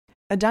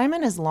A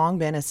diamond has long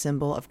been a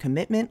symbol of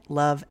commitment,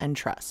 love, and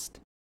trust.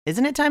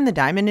 Isn't it time the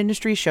diamond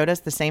industry showed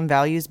us the same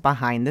values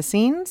behind the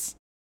scenes?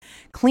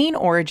 Clean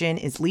Origin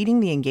is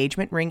leading the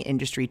engagement ring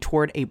industry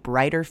toward a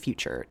brighter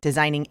future,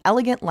 designing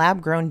elegant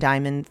lab-grown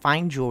diamond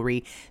fine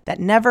jewelry that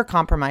never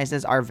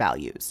compromises our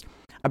values.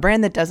 A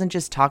brand that doesn't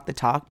just talk the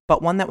talk,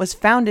 but one that was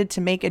founded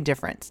to make a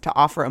difference, to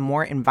offer a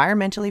more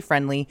environmentally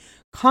friendly,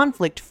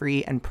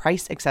 conflict-free, and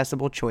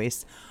price-accessible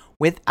choice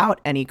without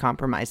any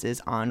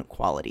compromises on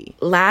quality.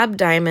 Lab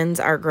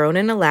diamonds are grown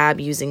in a lab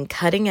using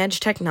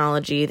cutting-edge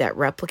technology that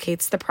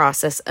replicates the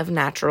process of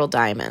natural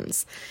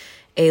diamonds.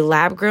 A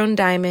lab-grown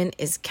diamond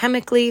is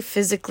chemically,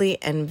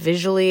 physically, and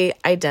visually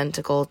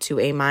identical to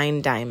a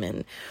mined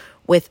diamond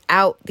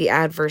without the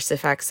adverse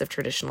effects of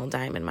traditional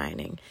diamond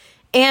mining.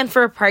 And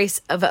for a price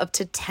of up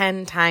to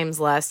 10 times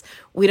less,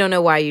 we don't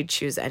know why you'd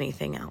choose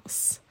anything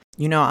else.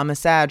 You know, I'm a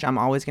Sag. I'm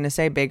always going to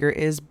say bigger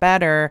is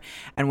better.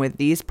 And with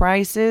these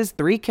prices,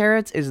 3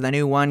 carats is the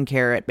new 1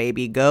 carat,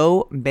 baby.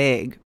 Go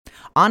big.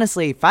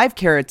 Honestly, 5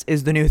 carats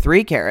is the new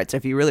 3 carats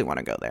if you really want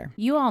to go there.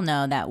 You all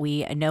know that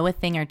we know a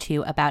thing or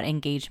two about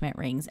engagement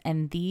rings,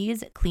 and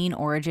these Clean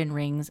Origin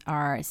rings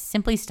are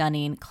simply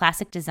stunning,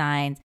 classic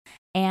designs,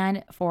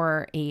 and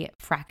for a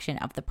fraction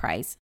of the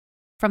price.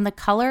 From the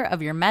color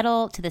of your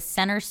metal to the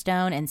center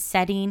stone and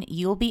setting,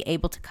 you'll be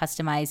able to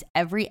customize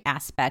every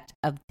aspect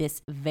of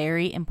this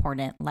very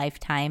important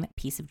lifetime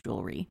piece of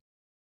jewelry.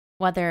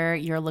 Whether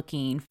you're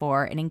looking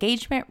for an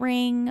engagement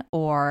ring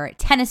or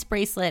tennis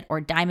bracelet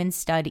or diamond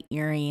stud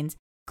earrings,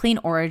 Clean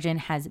Origin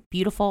has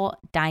beautiful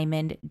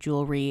diamond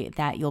jewelry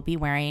that you'll be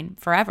wearing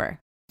forever.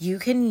 You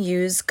can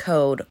use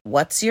code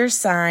What's Your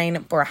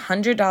Sign for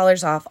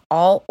 $100 off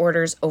all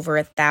orders over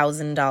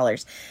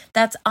 $1,000.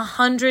 That's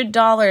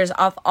 $100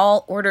 off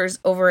all orders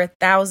over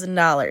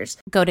 $1,000.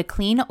 Go to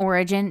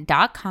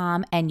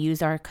cleanorigin.com and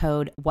use our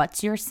code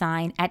What's Your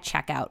Sign at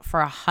checkout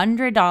for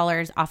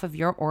 $100 off of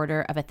your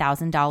order of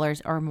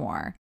 $1,000 or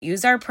more.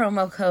 Use our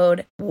promo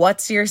code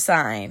What's Your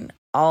Sign,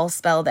 all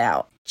spelled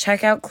out.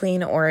 Check out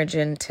Clean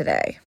Origin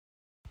today.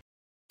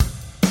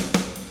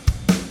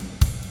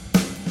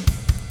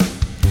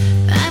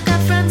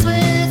 Friends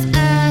with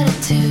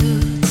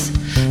attitudes,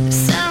 they're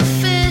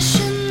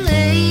selfish and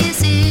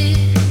lazy.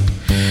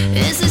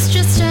 Is this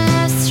just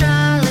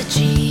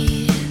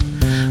astrology?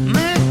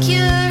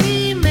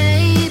 Mercury,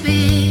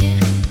 maybe.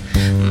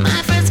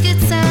 My friends get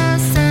so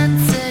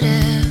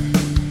sensitive,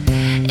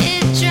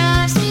 it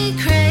drives me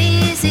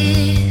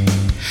crazy.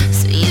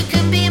 So you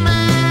can be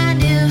my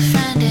new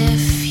friend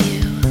if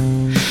you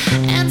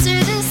answer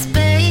this,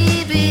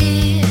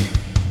 baby.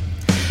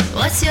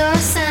 What's your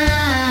sign?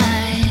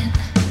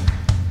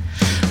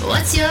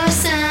 What's your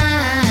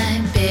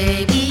sign,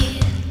 baby?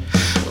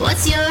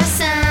 What's your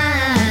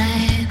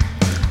sign?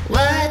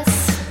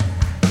 What's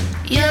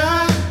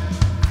your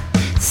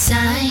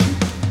sign?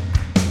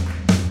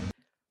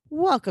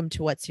 Welcome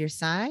to What's Your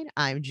Sign?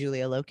 I'm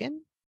Julia Loken.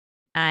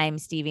 I'm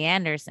Stevie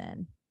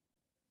Anderson.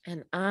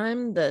 And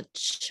I'm the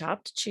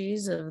chopped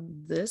cheese of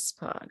this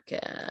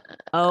podcast.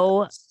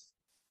 Oh,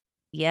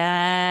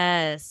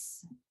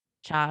 yes.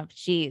 Chopped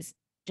cheese,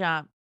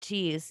 chopped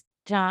cheese,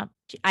 chopped.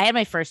 I had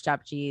my first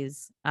chopped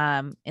cheese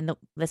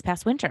this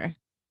past winter.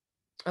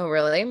 Oh,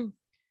 really?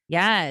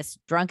 Yes,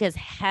 drunk as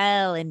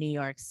hell in New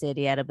York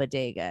City at a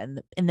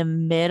bodega in the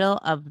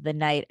middle of the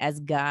night as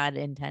God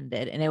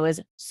intended, and it was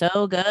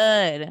so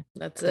good.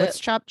 That's What's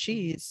it. chopped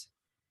cheese?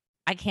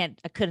 I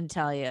couldn't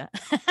tell you.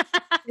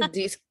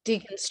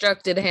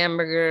 Deconstructed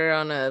hamburger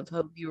on a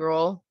hoagie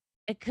roll.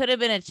 It could have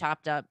been a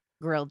chopped up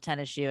grilled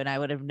tennis shoe, and I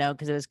would have known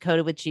because it was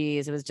coated with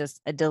cheese. It was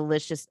just a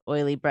delicious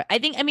oily bread. I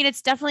mean,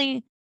 it's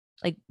definitely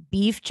like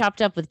beef chopped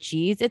up with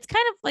cheese. It's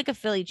kind of like a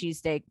Philly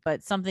cheesesteak,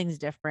 but something's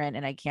different,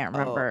 and I can't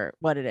remember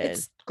what it is.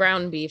 It's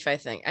ground beef, I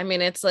think. I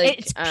mean, it's like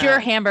it's pure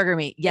hamburger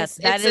meat. Yes,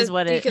 that is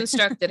what it is.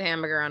 Deconstructed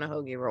hamburger on a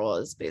hoagie roll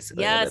is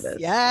basically what it is.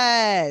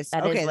 Yes.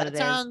 That is okay, what that it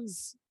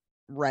sounds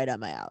right up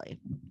my alley.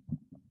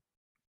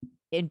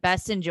 It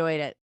best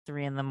enjoyed at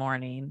 3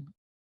 a.m.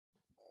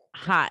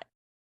 Hot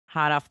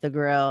off the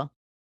grill.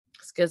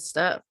 It's good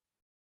stuff.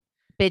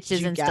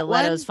 Bitches you and get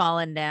stilettos one?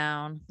 falling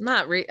down.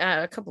 Not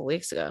a couple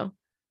weeks ago.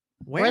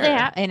 Where they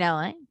at in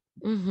LA?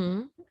 Mm-hmm.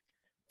 Wow.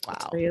 I'll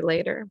tell you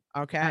later.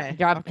 Okay.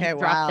 Drop okay. it.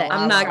 Wow.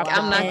 I'm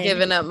not in.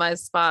 giving up my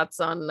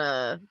spots on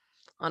the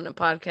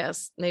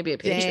podcast. Maybe a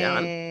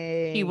Patreon.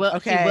 Dang. She will.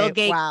 Okay.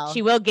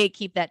 She will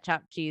gatekeep that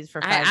chopped cheese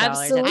for $5. I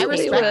absolutely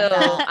respect will.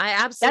 that. I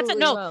absolutely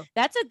will.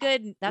 That's a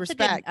good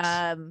Respect.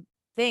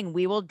 thing.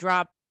 We will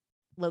drop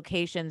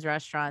locations,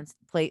 restaurants,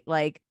 plate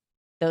like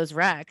those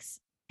recs.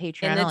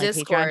 Patreon In the only,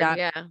 Discord,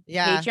 Patreon.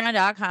 Yeah.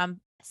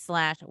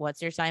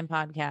 Patreon.com/What's Your Sign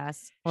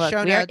podcast. Look,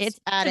 Show notes, it's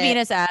add the it.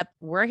 Venus app.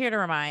 We're here to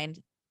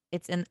remind.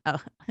 It's in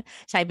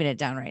typing it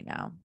down right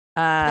now.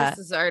 This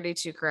is already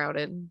too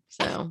crowded.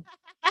 So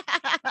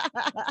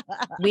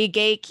We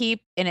gatekeep,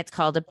 and it's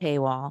called a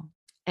paywall.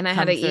 and I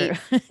had to Come eat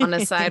through. on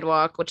a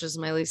sidewalk, which is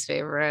my least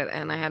favorite,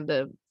 and I had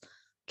to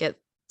get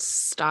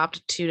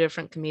stopped 2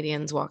 different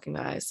comedians walking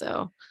by.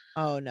 So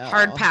Oh no.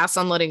 hard pass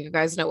on letting you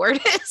guys know where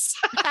it is.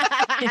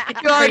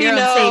 You already your own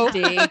know.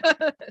 safety.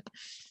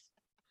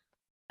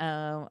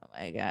 Oh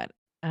my god.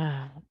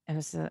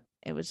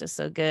 It was just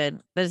so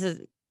good.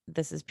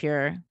 This is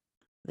pure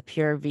the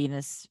pure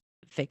Venus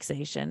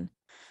fixation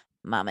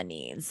mama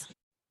needs.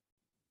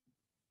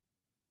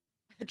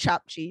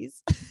 Chopped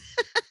cheese.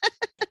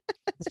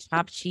 The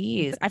chopped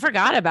cheese. I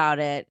forgot about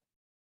it.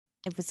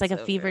 It was like a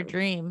So fever good.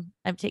 dream.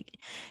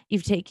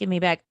 You've taken me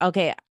back.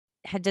 Okay.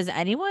 Does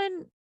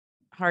anyone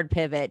hard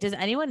pivot? Does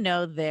anyone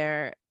know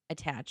their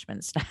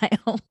attachment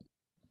style?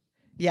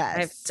 Yes.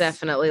 I've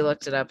definitely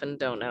looked it up and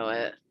don't know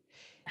it.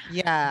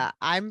 Yeah,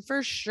 I'm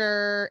for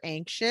sure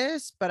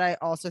anxious, but I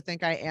also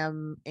think I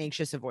am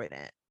anxious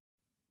avoidant.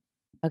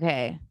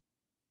 Okay.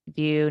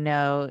 Do you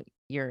know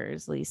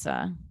yours,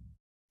 Lisa?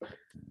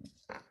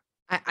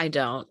 I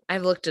don't.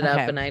 I've looked it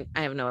up Okay. and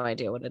I have no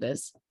idea what it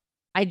is.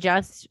 I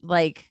just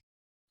like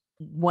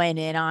went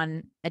in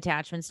on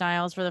attachment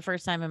styles for the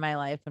first time in my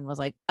life and was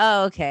like,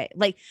 oh, okay.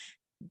 Like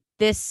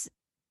this,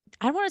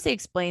 I don't want to say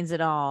explains it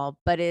all,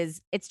 but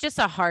it's just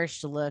a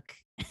harsh look.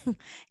 It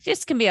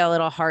just can be a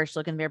little harsh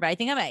look in the mirror. But I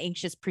think I'm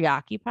anxious,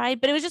 preoccupied.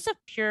 But it was just a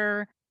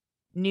pure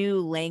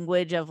new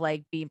language of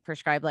like being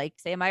prescribed, like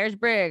say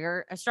Myers-Briggs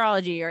or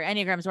astrology or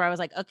Enneagrams, where I was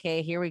like,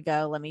 okay, here we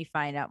go. Let me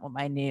find out what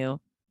my new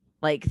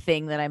like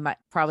thing that I'm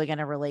probably going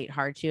to relate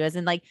hard to is.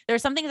 And like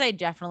there's some things I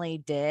definitely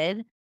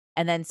did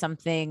and then some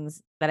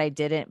things that I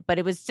didn't, but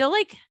it was still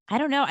like, I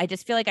don't know. I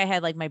just feel like I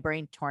had like my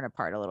brain torn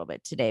apart a little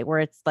bit today where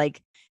it's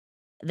like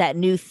that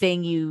new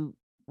thing you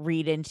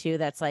read into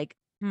that's like,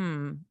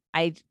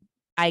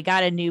 I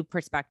got a new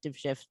perspective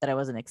shift that I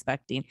wasn't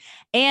expecting.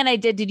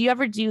 And did you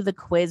ever do the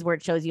quiz where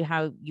it shows you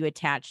how you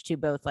attach to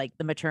both like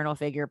the maternal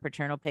figure,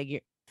 paternal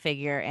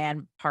figure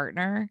and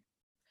partner?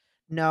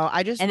 No,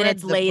 I just And then read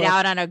it's the laid book.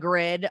 out on a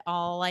grid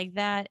all like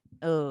that.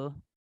 Oh,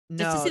 just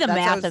to No, see the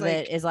that's- I math was of like,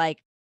 it is like,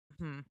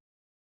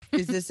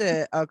 Is this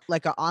a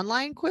like an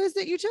online quiz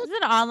that you took? This is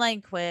an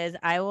online quiz.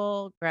 I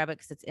will grab it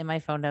because it's in my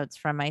phone notes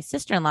from my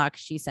sister-in-law.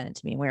 She sent it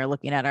to me. We were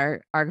looking at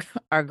our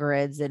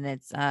grids, and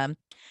it's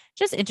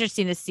just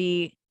interesting to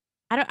see.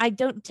 I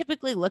don't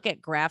typically look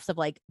at graphs of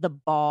like the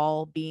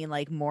ball being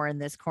like more in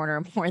this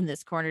corner, more in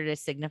this corner to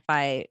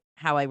signify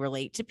how I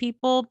relate to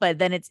people. But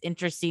then it's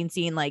interesting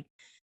seeing like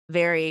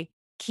very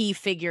key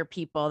figure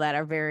people that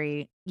are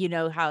very,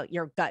 how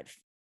your gut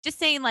just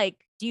saying like,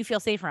 do you feel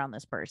safe around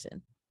this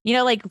person?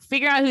 Like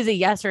figuring out who's a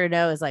yes or a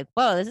no is like,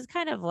 whoa, this is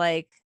kind of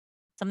like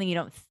something you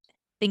don't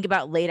think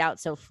about laid out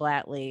so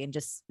flatly. And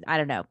just, I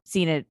don't know,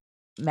 seeing it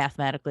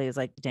mathematically is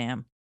like,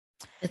 damn.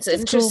 It's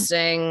Just cool.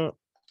 interesting.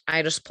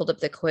 I just pulled up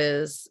the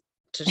quiz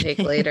to take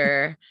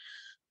later,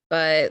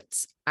 but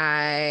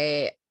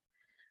I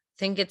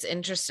think it's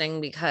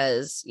interesting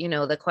because,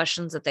 the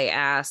questions that they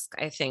ask,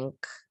 I think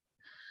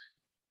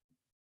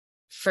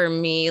for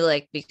me,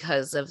 like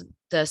because of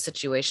the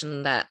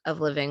situation of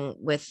living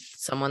with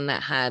someone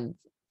that had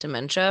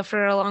dementia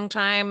for a long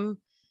time,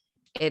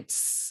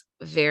 it's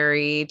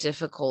very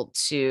difficult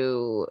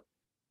to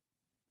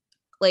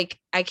like,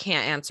 I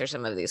can't answer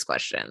some of these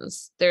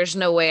questions. There's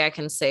no way I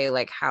can say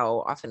like,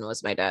 how often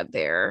was my dad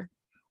there?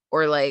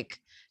 Or like,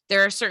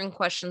 there are certain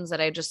questions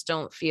that I just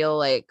don't feel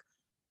like,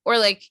 or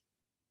like,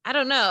 I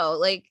don't know,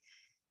 like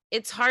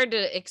it's hard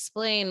to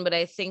explain, but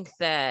I think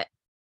that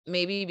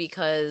maybe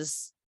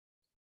because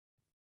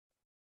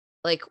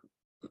like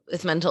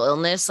with mental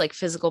illness, like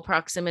physical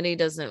proximity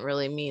doesn't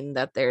really mean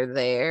that they're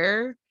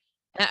there.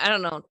 I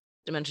don't know.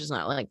 Dementia's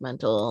not like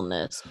mental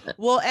illness.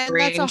 Well, and that's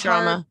Brain a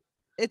trauma.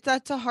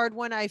 that's a hard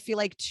one, I feel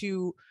like,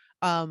 to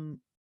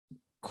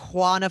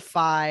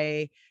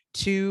quantify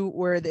too,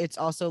 where it's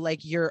also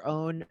like your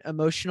own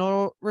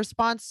emotional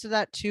response to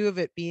that too, of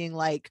it being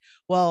like,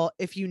 well,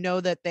 if you know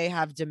that they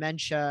have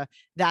dementia,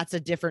 that's a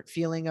different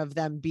feeling of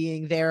them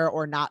being there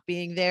or not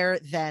being there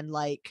than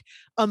like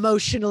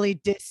emotionally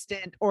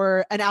distant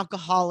or an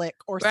alcoholic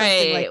or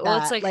something like that.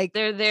 Well, it's like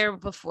they're there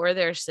before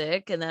they're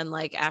sick, and then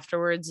like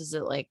afterwards, is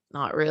it like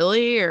not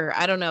really? Or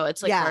I don't know.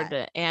 It's like hard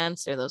to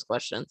answer those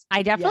questions.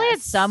 I definitely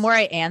had some where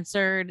Yes. I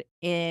answered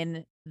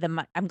in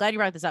I'm glad you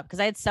brought this up because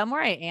I had some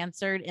where I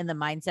answered in the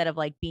mindset of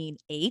like being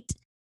 8.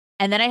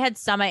 And then I had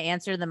some I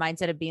answered in the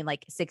mindset of being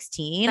like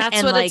 16. That's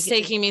and what like, it's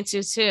taking me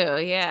to too.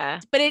 Yeah.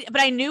 But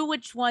I knew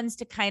which ones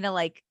to kind of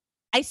like,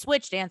 I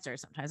switched answers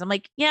sometimes. I'm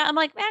like,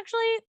 actually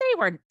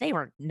they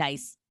were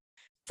nice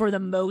for the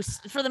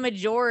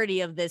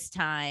majority of this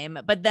time.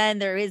 But then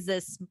there is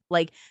this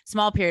like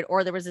small period,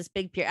 or there was this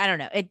big period. I don't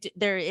know.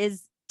 There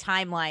is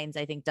timelines,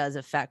 I think, does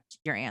affect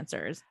your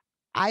answers.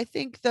 I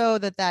think though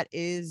that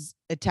is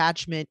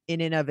attachment in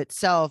and of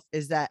itself,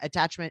 is that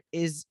attachment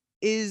is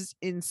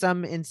in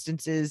some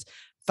instances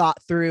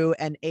thought through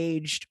and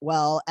aged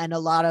well. And a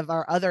lot of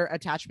our other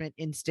attachment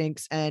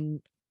instincts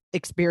and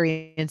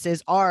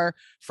experiences are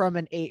from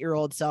an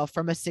 8-year-old self,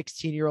 from a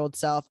 16-year-old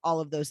self, all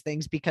of those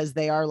things, because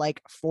they are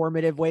like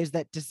formative ways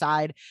that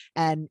decide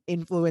and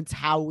influence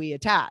how we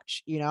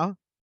attach,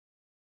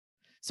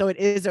 So it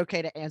is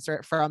okay to answer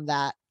it from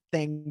that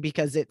thing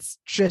because it's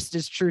just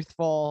as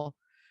truthful,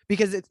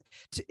 because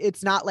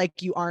it's not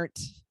like you aren't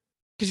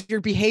because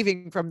you're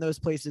behaving from those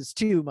places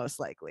too, most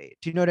likely.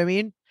 Do you know what I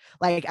mean?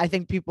 Like, I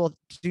think people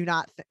do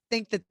not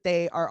think that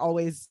they are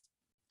always,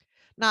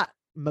 not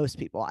most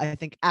people, I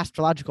think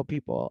astrological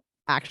people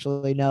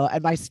actually know.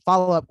 And my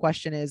follow-up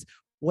question is,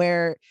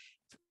 where,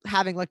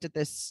 having looked at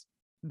this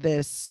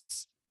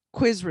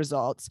quiz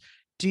results,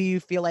 do you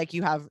feel like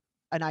you have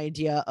an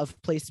idea of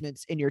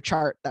placements in your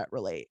chart that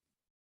relate?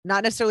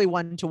 Not necessarily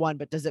one to one,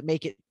 but does it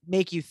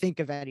make you think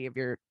of any of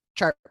your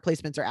chart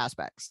placements or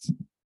aspects?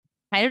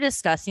 Kind of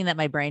disgusting that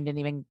my brain didn't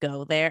even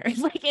go there.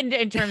 Like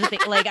in terms of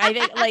like, I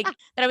think like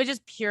that I was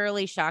just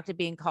purely shocked at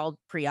being called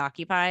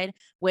preoccupied,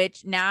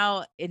 which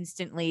now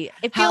instantly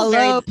it feels Hello,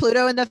 very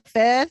Pluto in the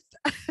fifth.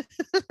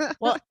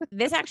 well.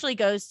 This actually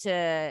goes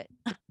to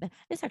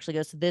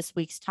this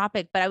week's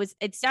topic, but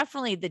it's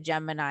definitely the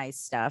Gemini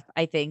stuff.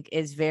 I think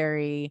is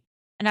very,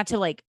 not to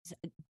like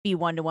be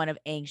one-to-one of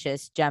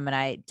anxious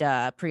Gemini,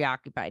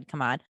 preoccupied.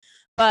 Come on.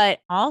 But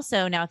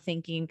also now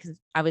thinking, because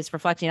I was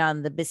reflecting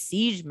on the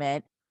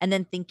besiegement and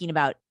then thinking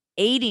about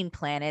aiding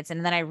planets.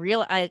 And then I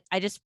realized, I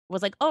just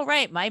was like, oh,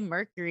 right. My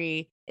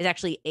Mercury is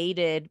actually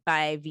aided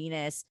by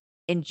Venus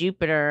in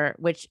Jupiter,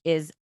 which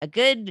is a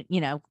good,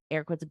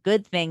 air quotes, a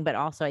good thing, but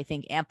also I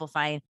think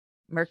amplifying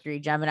Mercury,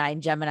 Gemini,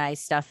 and Gemini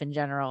stuff in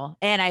general.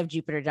 And I have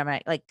Jupiter, Gemini,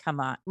 like, come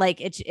on.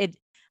 Like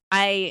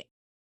I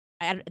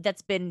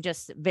that's been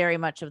just very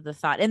much of the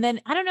thought. And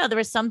then I don't know, there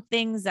were some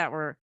things that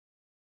were,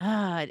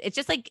 it's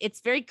just like, it's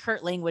very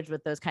curt language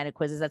with those kind of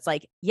quizzes. That's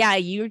like, yeah,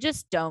 you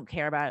just don't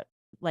care about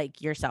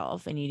like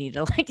yourself and you need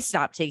to like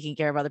stop taking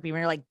care of other people.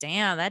 And you're like,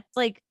 damn, that's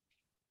like,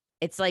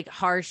 it's like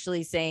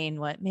harshly saying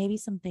what maybe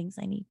some things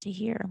I need to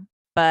hear.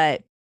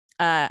 But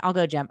I'll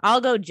go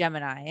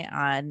Gemini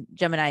on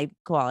Gemini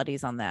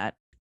qualities on that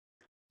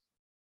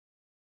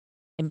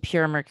in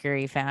pure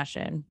Mercury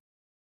fashion.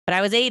 But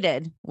I was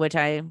aided, which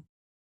I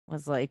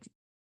was like,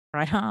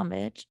 right on,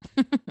 bitch.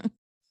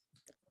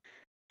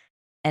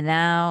 And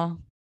now,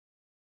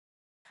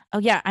 oh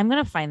yeah, I'm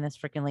gonna find this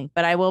freaking link,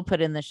 but I will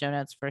put in the show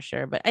notes for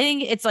sure. But I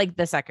think it's like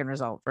the second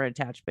result for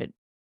attachment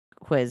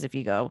quiz if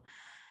you go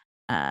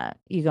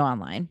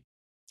online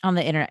on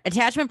the internet.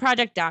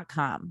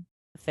 Attachmentproject.com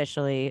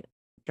officially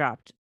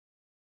dropped.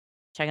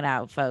 Check it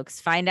out, folks.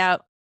 Found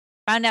out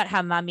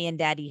how mommy and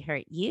daddy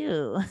hurt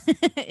you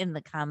in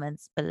the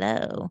comments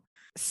below.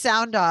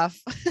 Sound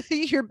off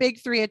your big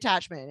three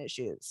attachment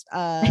issues.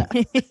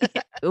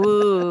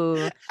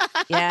 Ooh,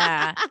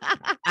 yeah.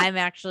 I'm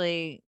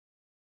actually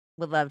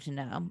would love to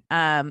know.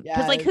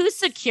 Because like, who's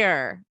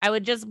secure? I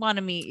would just want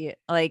to meet you.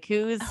 Like,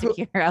 who's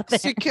secure out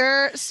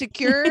there?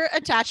 Secure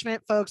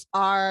attachment folks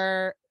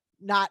are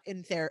not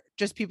in therapy.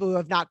 Just people who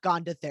have not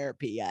gone to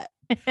therapy yet.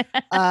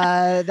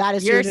 That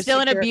is, you're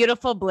still in a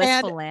beautiful,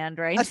 blissful land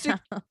right now.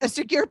 A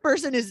secure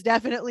person is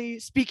definitely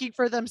speaking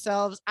for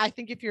themselves. I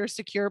think if you're a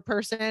secure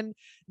person,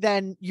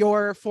 then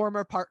your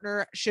former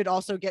partner should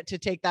also get to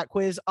take that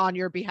quiz on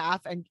your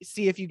behalf and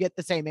see if you get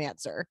the same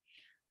answer.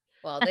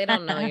 Well, they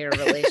don't know your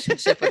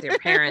relationship with your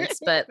parents,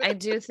 but I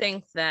do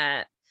think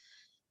that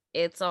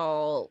it's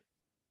all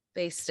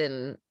based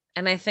in,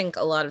 and I think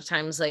a lot of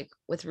times, like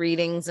with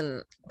readings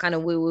and kind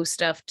of woo-woo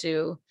stuff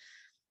too,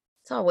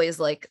 it's always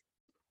like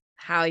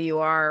how you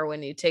are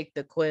when you take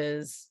the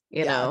quiz,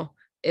 you know,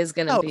 is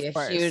going to be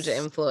a huge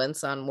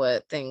influence on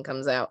what thing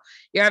comes out.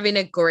 You're having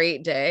a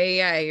great day.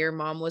 Yeah, your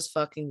mom was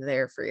fucking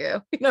there for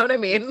you. You know what I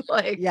mean?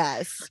 Like,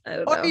 yes. I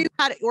don't know.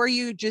 Or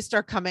you just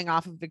are coming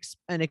off of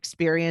an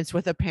experience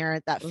with a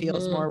parent that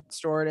feels more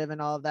restorative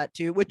and all of that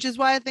too, which is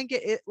why I think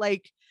it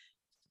like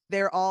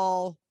they're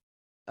all.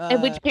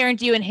 And which parent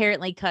do you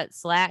inherently cut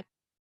slack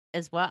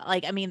as well?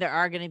 Like, I mean, there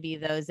are going to be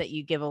those that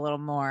you give a little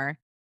more.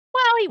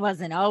 Well, he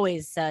wasn't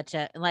always such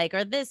a like,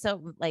 or this,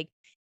 so like,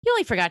 he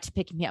only forgot to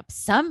pick me up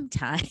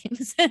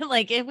sometimes.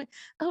 Like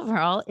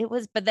overall it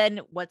was, but then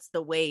what's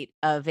the weight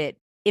of it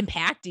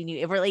impacting you?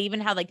 It really,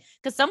 even how like,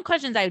 because some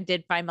questions I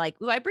did find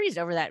like, ooh, I breezed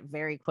over that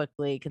very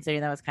quickly,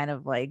 considering that was kind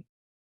of like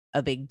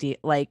a big deal,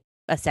 like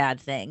a sad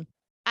thing.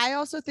 I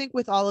also think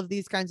with all of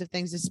these kinds of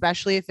things,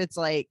 especially if it's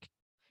like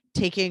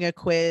taking a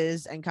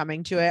quiz and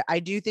coming to it, I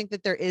do think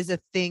that there is a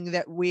thing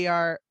that we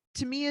are,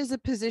 to me, is a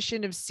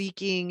position of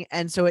seeking.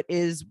 And so it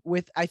is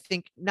with, I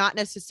think, not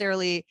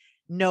necessarily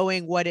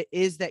knowing what it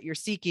is that you're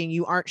seeking.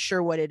 You aren't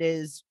sure what it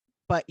is,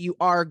 but you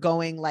are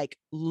going like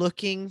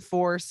looking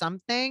for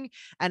something.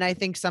 And I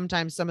think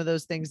sometimes some of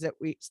those things that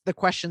the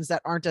questions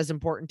that aren't as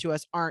important to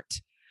us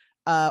aren't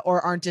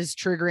as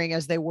triggering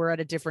as they were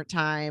at a different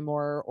time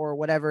or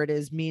whatever it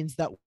is, means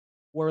that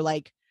we're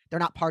like, they're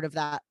not part of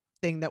that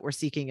thing that we're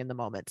seeking in the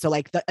moment. So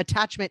like the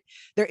attachment,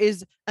 there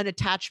is an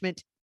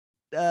attachment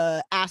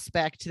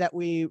aspect that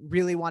we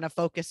really want to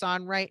focus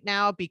on right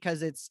now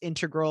because it's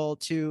integral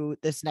to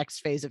this next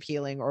phase of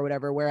healing or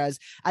whatever. Whereas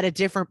at a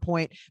different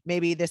point,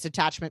 maybe this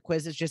attachment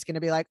quiz is just going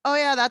to be like, oh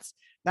yeah, that's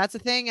a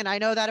thing. And I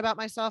know that about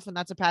myself. And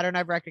that's a pattern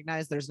I've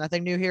recognized. There's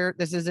nothing new here.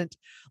 This isn't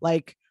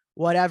like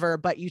whatever,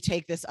 but you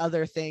take this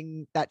other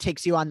thing that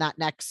takes you on that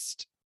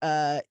next,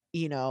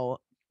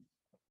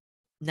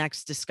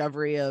 next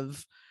discovery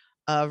of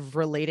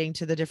relating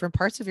to the different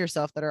parts of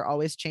yourself that are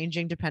always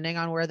changing depending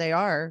on where they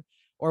are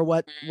or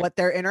what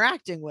they're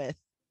interacting with.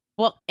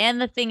 Well,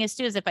 and the thing is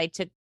too, is if I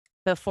took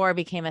before I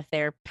became a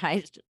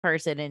therapized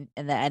person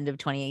in the end of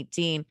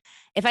 2018,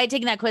 if I had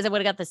taken that quiz, I would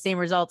have got the same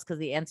results because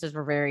the answers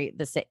were very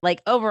the same.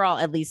 Like overall,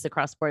 at least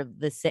across the board,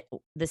 the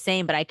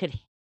same. But I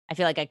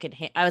feel like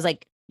I was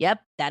like, yep,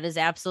 that is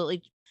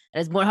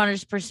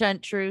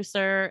 100% true,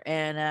 sir.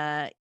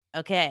 And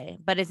okay,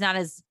 but it's not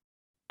as,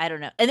 I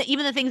don't know. And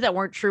even the things that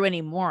weren't true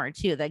anymore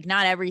too, like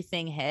not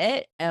everything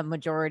hit, a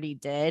majority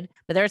did,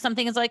 but there are some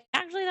things like,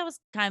 actually that was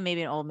kind of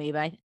maybe an old me,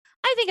 but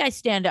I think I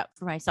stand up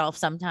for myself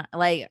sometimes,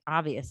 like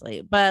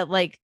obviously, but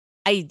like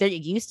they're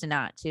used to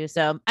not to.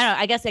 So I don't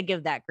know, I guess I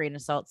give that grain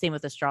of salt. Same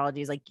with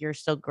astrology, is like you're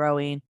still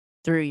growing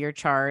through your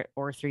chart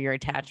or through your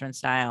attachment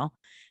style.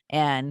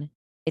 And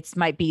it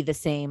might be the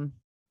same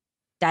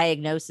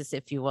diagnosis,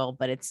 if you will,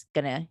 but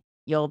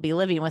you'll be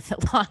living with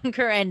it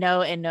longer and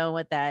know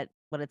what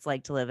it's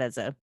like to live as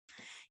a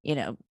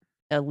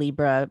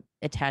Libra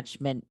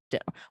attachment.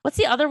 What's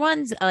the other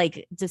ones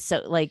like? Just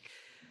so like,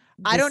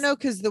 I don't know,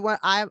 because the one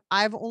I've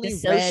only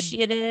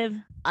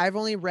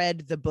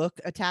read the book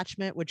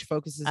Attachment, which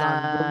focuses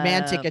on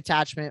romantic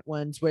attachment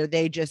ones, where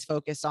they just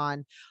focus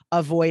on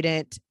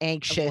avoidant,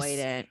 anxious,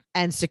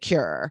 and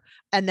secure.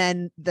 And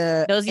then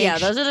those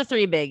are the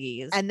three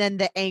biggies. And then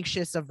the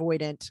anxious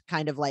avoidant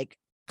kind of like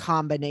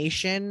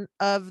combination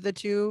of the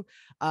two.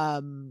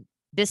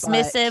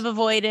 Dismissive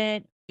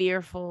avoidant,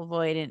 fearful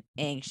avoidant,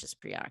 anxious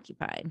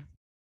preoccupied.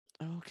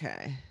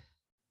 Okay.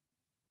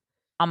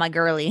 All my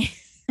girly.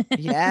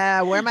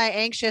 Yeah, where my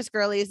anxious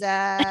girlies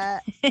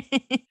at?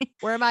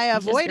 Where my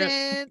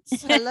avoidance?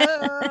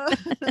 Hello.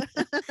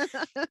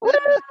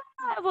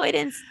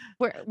 Avoidance.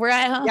 Where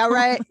I home. Yeah,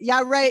 right.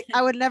 Yeah, right.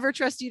 I would never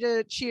trust you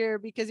to cheer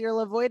because you'll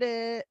avoid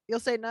it. You'll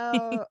say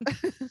no.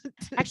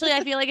 Actually,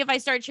 I feel like if I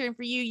start cheering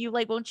for you, you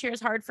like won't cheer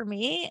as hard for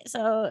me.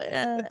 So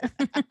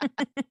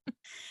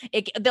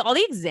all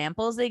the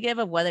examples they give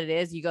of what it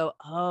is, you go,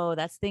 oh,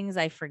 that's things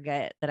I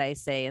forget that I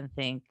say and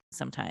think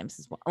sometimes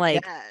as well.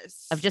 Like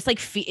of just like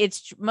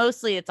it's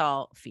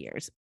all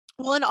fears.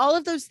 Well, and all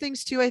of those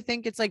things too, I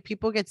think it's like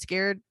people get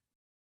scared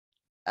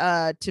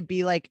to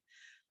be like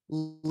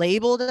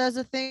labeled as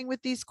a thing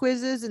with these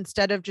quizzes,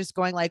 instead of just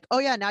going like, oh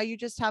yeah, now you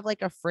just have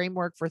like a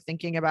framework for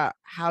thinking about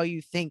how you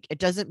think. It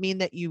doesn't mean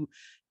that you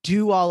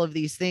do all of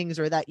these things,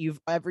 or that you've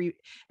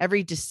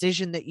every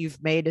decision that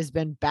you've made has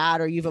been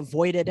bad, or you've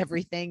avoided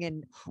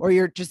everything, or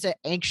you're just an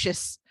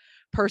anxious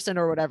person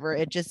or whatever.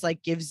 It just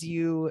like gives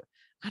you,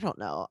 I don't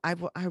know.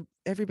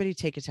 Everybody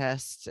take a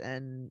test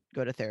and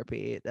go to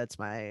therapy. That's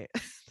my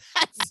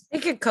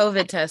take a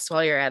COVID test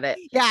while you're at it.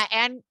 Yeah,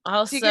 and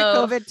also take a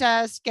COVID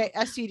test, get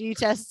STD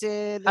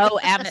tested. Oh,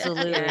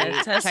 absolutely.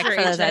 Check for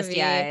those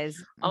STIs.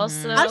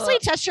 Also, honestly,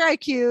 test your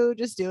IQ.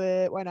 Just do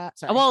it. Why not?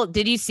 Sorry. Well,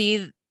 did you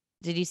see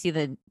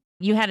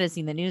you had to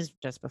see the news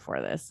just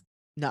before this?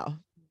 No.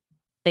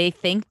 They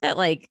think that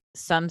like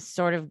some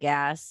sort of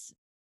gas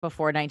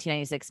before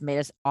 1996 made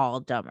us all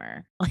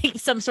dumber. Like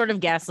some sort of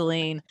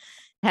gasoline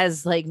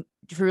has like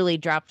truly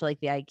dropped like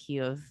the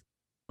IQ of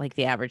like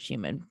the average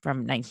human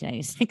from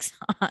 1996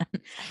 on.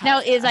 Now,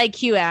 is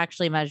IQ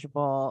actually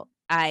measurable?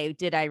 I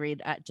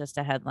read just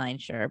a headline,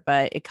 sure,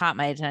 but it caught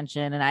my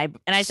attention, and I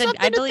said,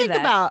 something I believe that.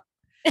 About.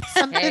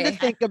 Something to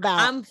think about.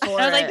 I'm for I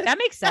was it. like, that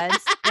makes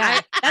sense. Yeah,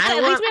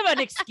 at least we have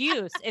an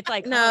excuse. It's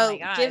like, no, oh my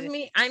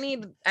God. I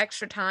need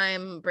extra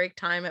time, break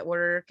time at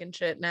work and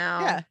shit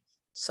now. Yeah.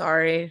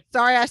 Sorry,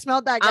 I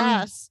smelled that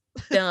gas.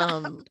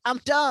 Dumb. I'm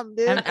dumb,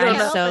 dude.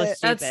 I'm so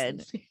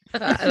stupid.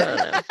 I don't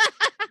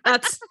know.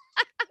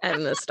 I'm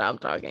gonna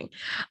stop talking.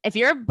 If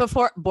you're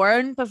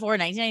born before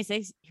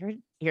 1996,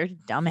 you're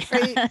dumbass.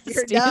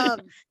 You're dude.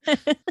 dumb.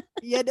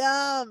 You're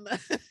dumb.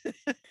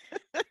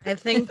 I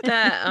think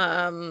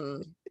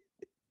that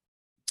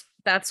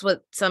that's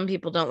what some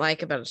people don't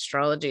like about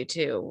astrology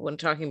too, when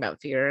talking about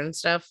fear and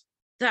stuff.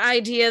 The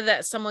idea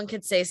that someone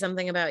could say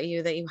something about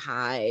you that you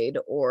hide,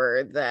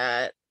 or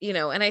that,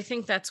 and I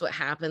think that's what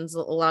happens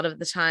a lot of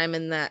the time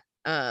in that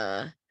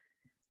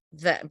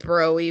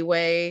bro-y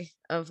way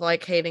of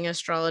like hating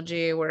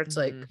astrology, where it's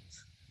like,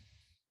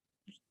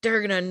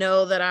 they're gonna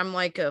know that I'm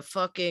like a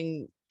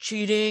fucking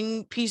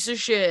cheating piece of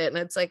shit. And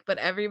it's like, but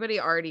everybody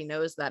already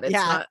knows that. It's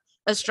not,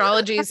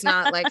 astrology is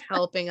not like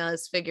helping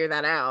us figure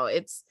that out.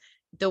 It's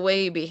the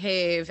way you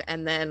behave,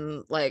 and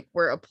then like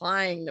we're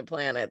applying the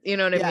planet, you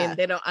know what I mean?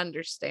 They don't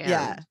understand.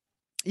 Yeah.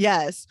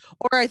 Yes.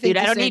 Or I think,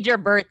 dude, I don't need your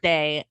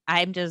birthday.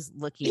 I'm just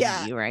looking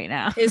at you right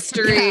now.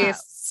 History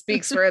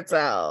speaks for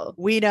itself.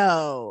 We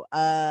know.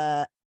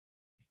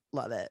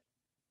 Love it.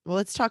 Well,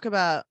 let's talk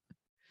about,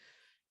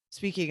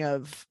 speaking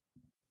of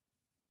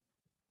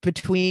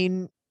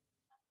between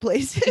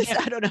places.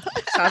 I don't know.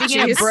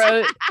 Speaking of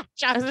bro,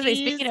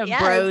 speaking of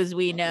bros,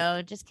 we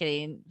know. Just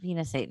kidding.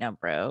 Venus ain't no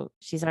bro.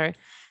 She's our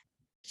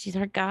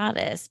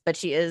goddess, but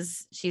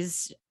she's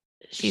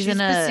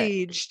in a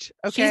besieged.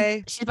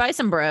 Okay, she's by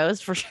some bros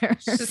for sure.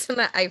 She's in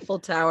the Eiffel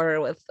Tower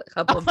with a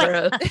couple of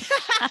bros.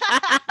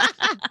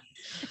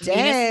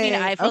 Venus being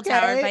Eiffel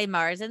Tower by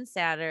Mars and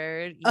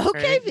Saturn.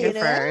 Okay,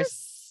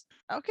 Venus.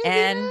 Okay,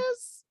 and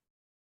Venus.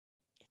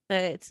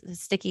 it's a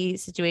sticky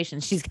situation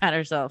she's got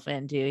herself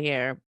into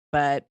here,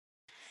 but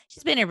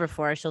she's been here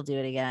before. She'll do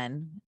it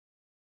again.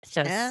 It's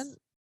just, And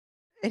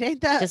it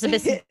ain't that.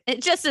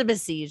 it's just a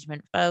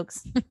besiegement,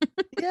 folks.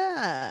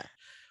 Yeah.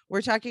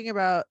 We're talking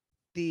about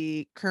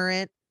the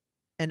current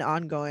and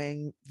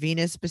ongoing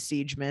Venus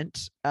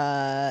besiegement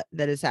that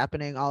is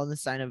happening all in the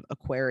sign of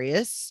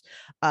Aquarius.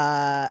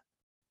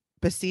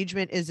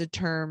 Besiegement is a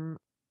term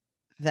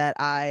that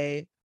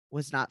I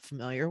was not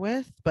familiar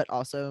with, but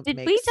also Did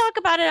we talk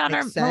about it on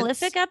our makes sense.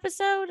 Malefic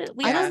episode?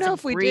 I don't know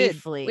if we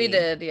did. We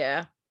did,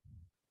 yeah.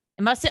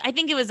 It must. I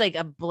think it was like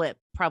a blip,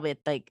 probably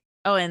like,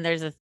 oh, and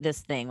there's this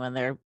thing when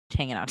they're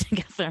hanging out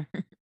together,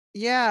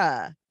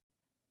 Yeah.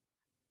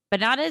 but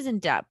not as in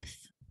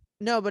depth.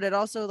 No, but it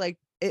also like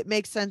it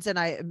makes sense, and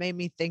it made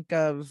me think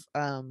of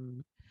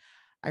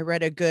I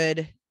read a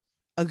good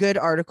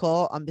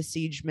article on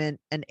besiegement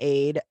and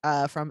aid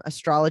from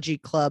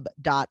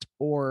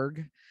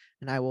astrologyclub.org,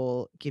 and I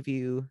will give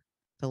you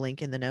the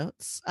link in the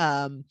notes.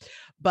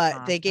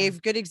 But they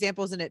gave good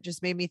examples, and it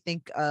just made me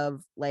think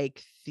of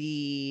like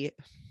the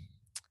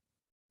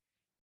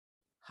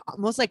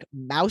almost like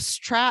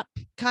mousetrap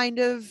kind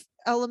of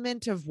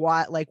element of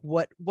what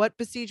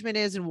besiegement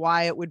is and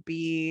why it would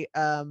be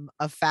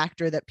a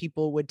factor that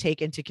people would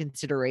take into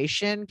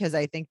consideration, because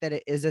I think that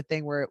it is a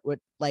thing where it would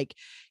like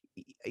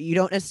you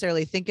don't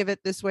necessarily think of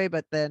it this way,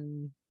 but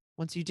then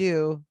once you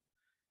do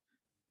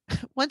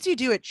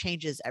it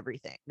changes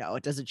everything. No,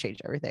 it doesn't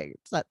change everything.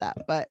 It's not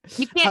that, but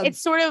you can't.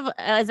 It's sort of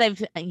as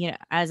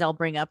I'll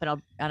bring up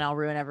and I'll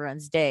ruin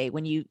everyone's day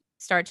when you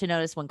start to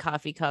notice when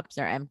coffee cups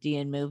are empty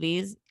in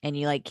movies and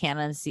you like can't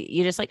unsee.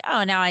 You're just like,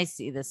 oh, now I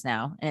see this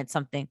now, and it's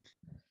something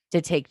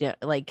to take to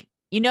like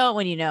it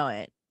when you know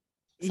it.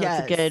 So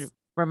it's a good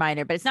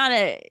reminder, but it's not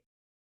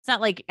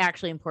like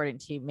actually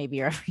important to maybe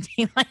your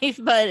everyday life,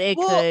 but it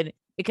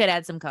could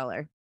add some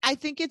color. I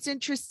think it's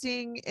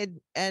interesting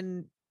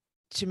and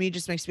to me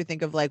just makes me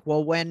think of like,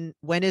 well, when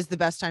is the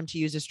best time to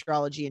use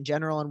astrology in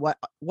general, and what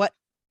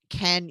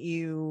can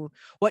you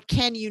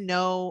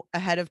know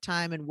ahead of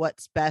time, and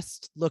what's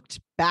best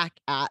looked back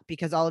at,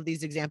 because all of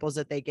these examples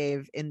that they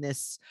gave in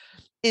this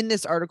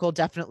article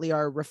definitely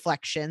are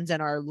reflections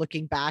and are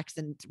looking backs,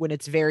 and when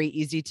it's very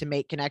easy to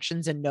make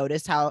connections and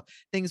notice how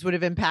things would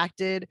have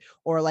impacted,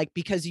 or like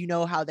because you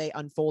know how they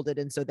unfolded,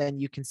 and so then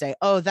you can say,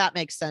 oh, that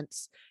makes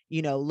sense,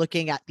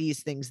 looking at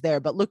these things there.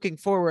 But looking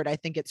forward, I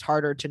think it's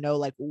harder to know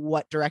like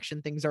what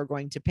direction things are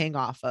going to ping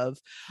off of.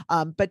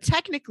 But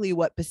technically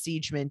what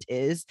besiegement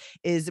is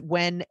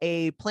when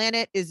a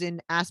planet is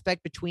in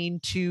aspect between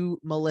two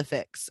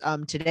malefics.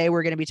 Today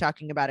we're going to be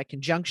talking about a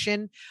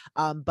conjunction,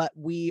 but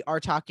we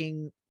are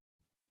talking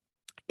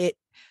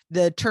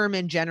the term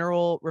in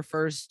general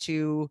refers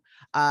to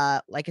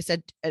like I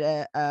said,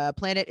 a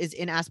planet is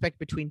in aspect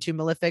between two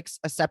malefics,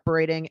 a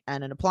separating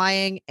and an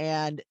applying,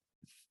 and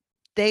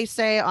they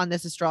say on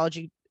this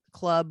astrology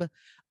club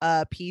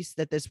piece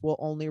that this will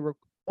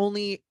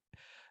only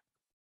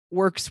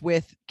works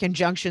with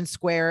conjunction,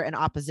 square, and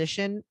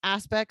opposition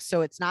aspects.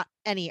 So it's not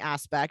any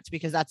aspect,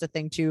 because that's a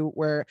thing too,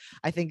 where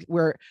I think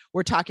we're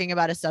talking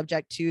about a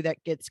subject too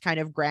that gets kind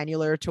of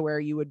granular to where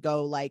you would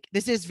go like,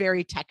 this is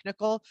very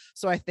technical.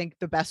 So I think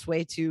the best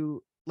way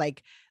to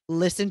like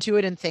listen to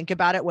it and think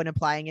about it when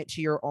applying it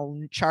to your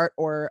own chart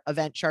or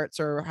event charts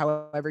or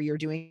however you're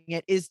doing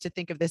it is to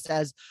think of this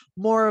as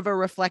more of a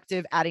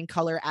reflective, adding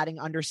color, adding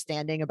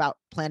understanding about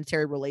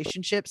planetary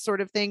relationships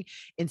sort of thing,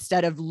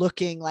 instead of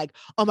looking like,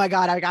 oh my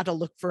God, I got to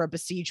look for a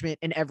besiegement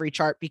in every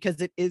chart, because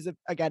it is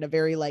again a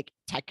very like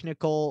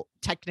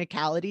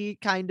technicality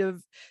kind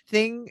of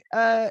thing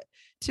to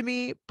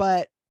me.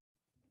 But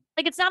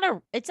like it's not a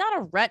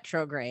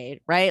retrograde,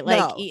 right? Like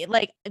No.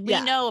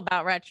 We know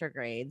about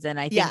retrogrades, and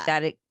I think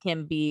that it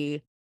can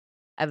be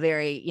a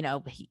very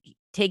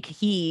take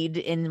heed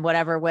in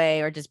whatever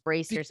way, or just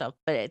brace yourself.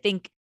 But I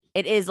think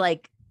it is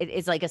like a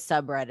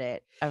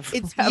subreddit of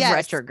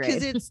retrograde,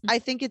 because I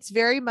think it's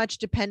very much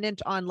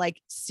dependent on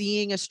like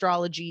seeing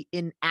astrology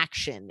in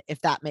action,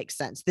 if that makes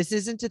sense. This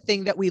isn't a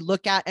thing that we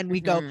look at and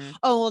we go,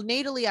 oh well,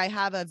 natally I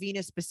have a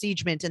Venus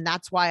besiegement and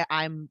that's why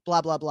I'm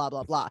blah blah blah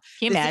blah blah.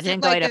 Can you imagine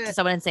going up to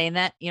someone and saying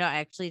that,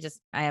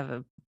 I have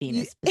a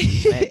Venus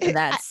besiegement, and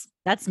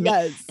that's me.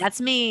 Yes.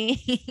 That's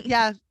me.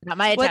 Yeah. Not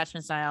my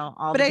attachment style.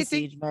 All the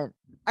besiegement.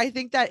 I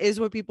think that is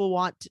what people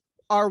want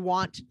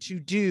to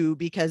do,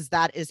 because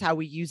that is how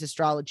we use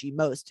astrology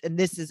most. And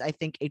this is, I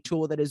think, a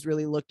tool that is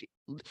really looked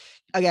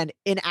again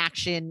in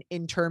action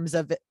in terms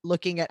of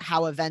looking at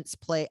how events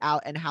play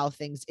out and how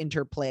things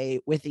interplay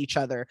with each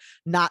other.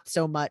 Not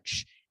so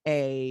much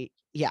this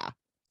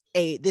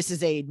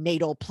is a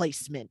natal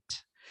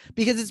placement,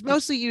 because it's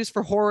mostly used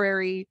for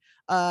horary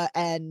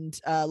and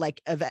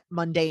like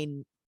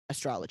mundane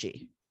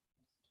astrology.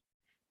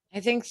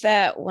 I think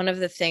that one of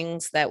the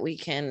things that we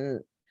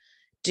can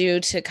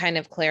do to kind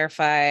of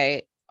clarify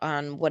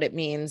on what it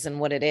means and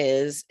what it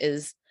is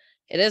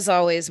it is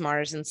always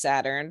Mars and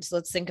Saturn. So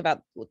let's think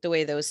about the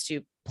way those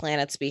two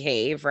planets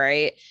behave,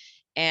 right?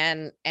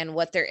 And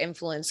what their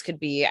influence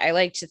could be. I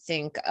like to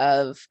think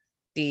of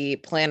the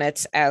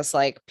planets as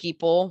like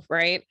people,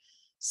 right?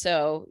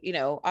 So, you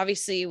know,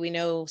 obviously we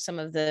know some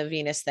of the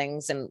Venus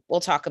things, and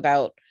we'll talk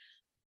about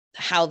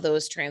how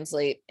those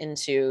translate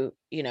into,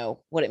 you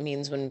know, what it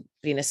means when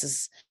Venus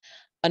is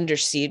under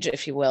siege,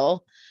 if you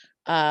will.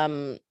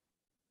 Um,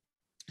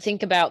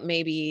 think about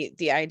maybe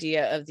the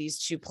idea of these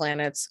two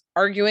planets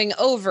arguing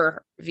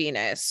over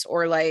Venus,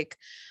 or like,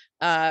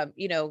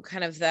 you know,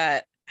 kind of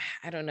that,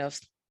 I don't know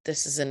if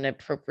this is an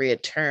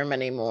appropriate term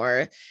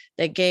anymore,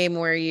 that game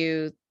where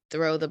you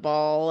throw the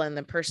ball and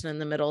the person in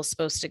the middle is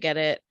supposed to get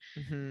it.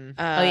 Mhm.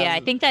 Oh yeah, I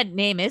think that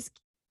name is.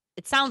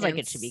 It sounds like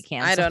it should be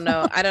canceled. I don't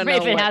know. I don't know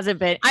if it hasn't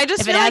been. I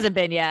just if it feel like hasn't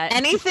been yet.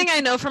 anything I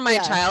know from my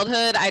Yeah.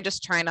 childhood, I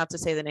just try not to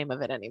say the name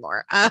of it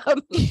anymore.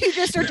 You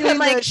just are doing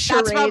like, the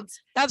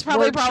charades. that's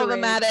probably word charades.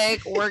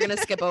 problematic. We're gonna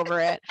skip over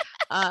it.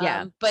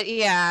 Yeah. But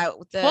yeah,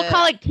 We'll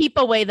call it "Keep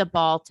Away the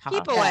Ball Talk."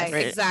 keep away.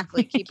 Yes.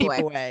 Exactly. Keep Keep away.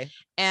 away.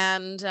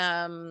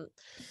 And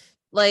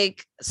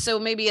like, so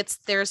maybe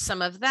there's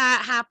some of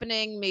that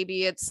happening.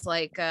 Maybe it's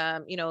like,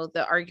 you know,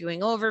 the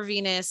arguing over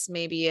Venus.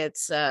 Maybe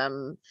it's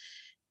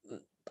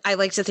I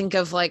like to think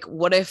of like,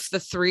 what if the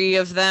three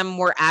of them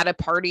were at a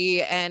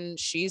party and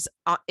she's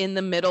in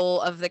the middle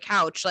of the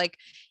couch? Like,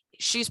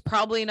 she's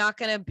probably not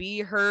going to be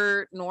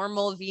her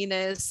normal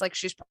Venus. Like,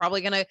 she's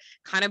probably going to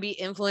kind of be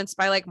influenced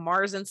by like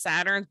Mars and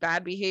Saturn's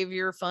bad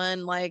behavior,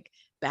 fun, like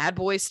bad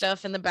boy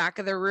stuff in the back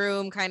of the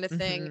room kind of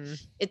thing.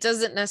 Mhm. It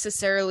doesn't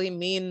necessarily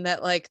mean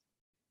that, like,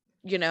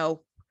 you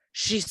know,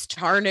 she's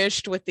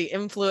tarnished with the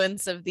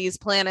influence of these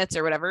planets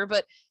or whatever,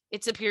 but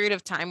it's a period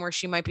of time where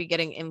she might be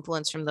getting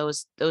influence from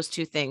those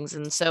two things.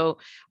 And so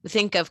we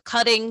think of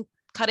cutting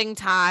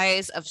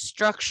ties, of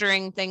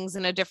structuring things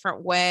in a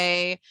different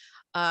way.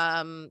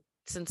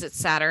 Since it's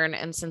Saturn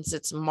and since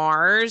it's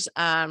Mars,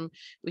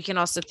 we can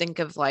also think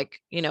of like,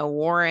 you know,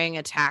 warring,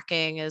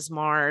 attacking as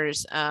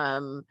Mars.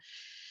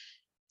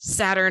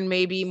 Saturn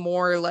may be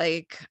more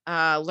like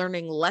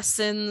learning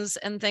lessons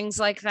and things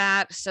like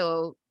that.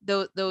 So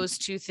those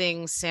two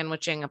things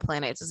sandwiching a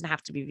planet. It doesn't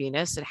have to be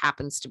Venus. It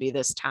happens to be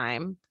this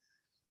time.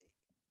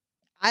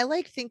 I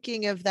like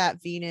thinking of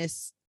that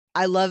Venus.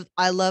 I love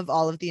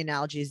all of the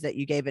analogies that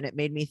you gave, and it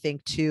made me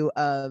think too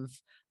of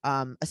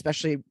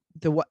especially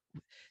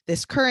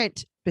this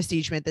current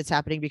besiegement that's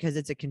happening, because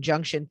it's a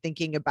conjunction,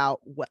 thinking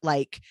about what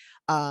like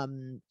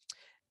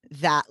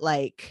that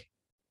like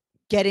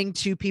getting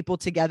two people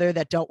together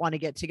that don't want to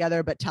get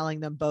together, but telling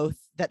them both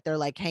that they're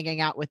like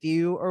hanging out with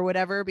you or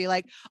whatever, be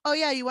like, oh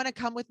yeah, you want to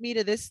come with me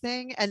to this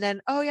thing, and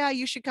then, oh yeah,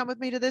 you should come with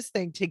me to this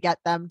thing, to get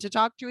them to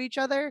talk to each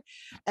other,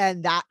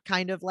 and that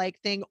kind of like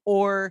thing.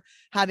 Or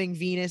having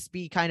Venus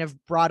be kind of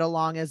brought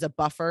along as a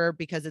buffer,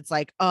 because it's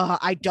like, oh,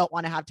 I don't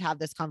want to have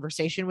this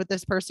conversation with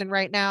this person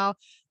right now,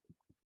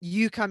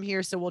 you come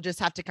here, so we'll just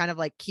have to kind of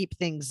like keep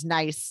things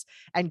nice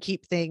and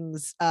keep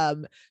things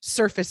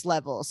surface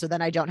level, so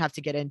then I don't have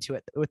to get into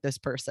it with this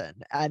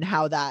person. And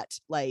how that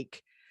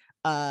like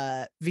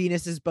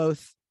Venus is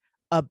both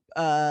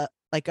a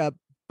like a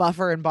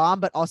buffer and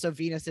bomb, but also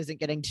Venus isn't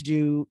getting to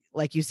do,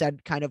 like you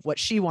said, kind of what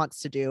she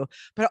wants to do.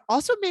 But it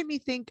also made me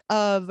think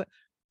of,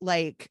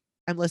 like,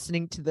 I'm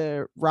listening to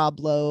the Rob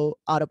Lowe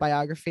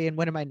autobiography, and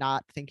when am I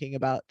not thinking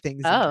about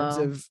things in terms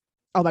of,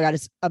 oh my god,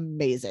 it's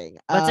amazing.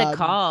 What's it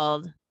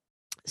called?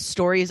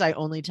 Stories I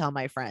Only Tell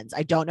My Friends.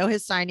 I don't know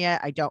his sign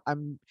yet.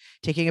 I'm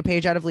taking a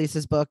page out of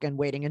Lisa's book and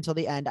waiting until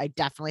the end. I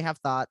definitely have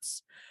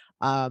thoughts.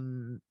 But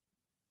I'm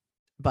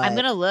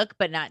gonna look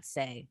but not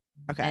say.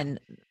 Okay. And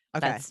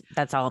okay.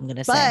 That's all I'm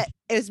gonna say. But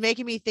it was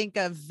making me think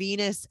of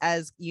Venus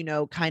as, you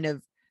know, kind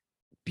of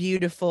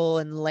beautiful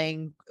and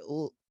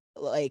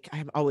like,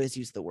 I've always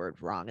used the word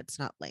wrong. It's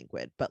not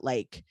languid, but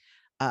like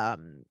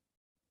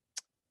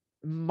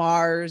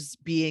Mars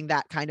being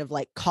that kind of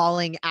like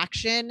calling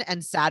action,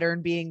 and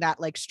Saturn being that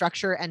like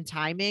structure and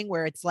timing,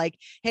 where it's like,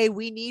 hey,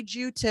 we need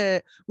you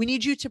to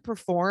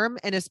perform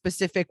in a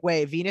specific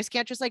way. Venus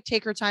can't just like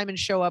take her time and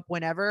show up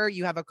whenever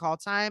you have a call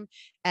time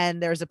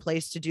and there's a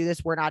place to do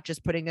this. We're not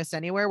just putting this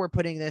anywhere, we're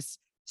putting this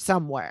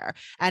somewhere.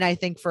 And I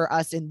think for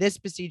us in this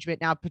besiegement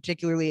now,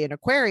 particularly in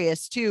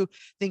Aquarius too,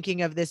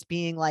 thinking of this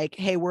being like,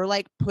 hey, we're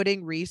like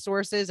putting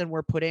resources, and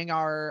we're putting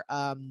our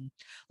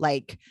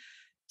like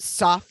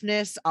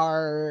softness,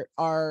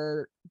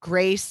 our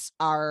grace,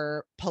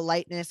 our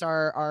politeness,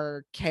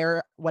 our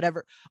care,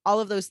 whatever,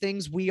 all of those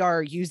things, we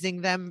are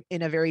using them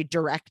in a very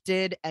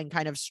directed and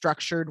kind of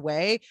structured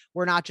way.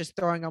 We're not just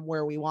throwing them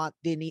where we want.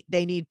 It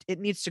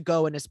needs to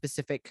go in a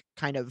specific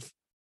kind of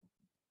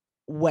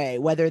way,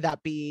 whether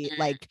that be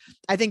like,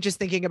 I think just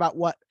thinking about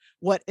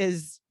what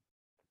is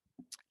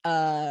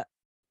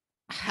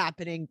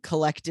happening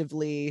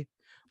collectively,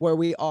 where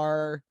we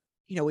are,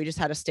 you know, we just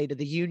had a State of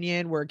the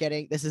Union.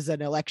 This is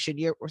an election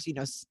year. We're, you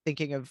know,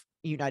 thinking of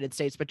United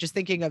States, but just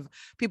thinking of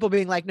people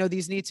being like, no,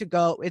 these need to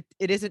go.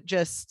 It isn't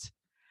just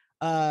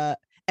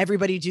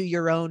everybody do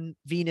your own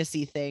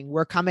Venus-y thing.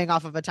 We're coming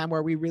off of a time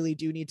where we really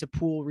do need to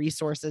pool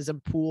resources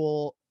and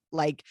pool,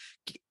 like,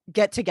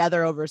 get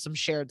together over some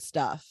shared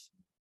stuff.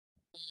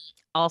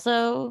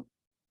 Also,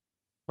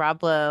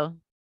 Rob Lowe.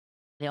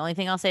 The only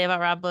thing I'll say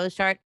about Rob Lowe's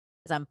chart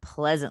is I'm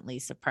pleasantly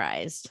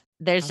surprised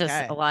there's just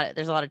Okay.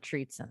 there's a lot of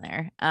treats in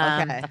there.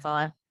 Okay. That's all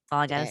I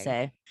gotta Dang.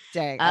 say.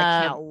 Dang,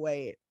 I can't Um,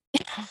 wait.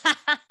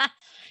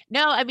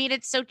 no, I mean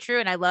it's so true,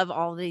 and I love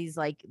all these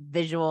like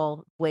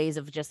visual ways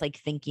of just like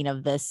thinking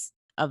of this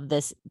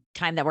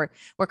time that we're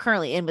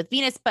currently in with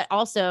Venus, but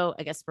also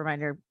I guess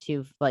reminder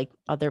to like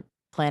other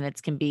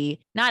planets can be,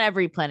 not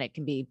every planet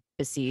can be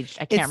besieged.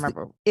 I can't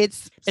remember,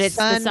 It's but it's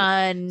the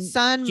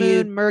sun, Ju-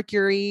 moon,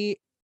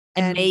 Mercury,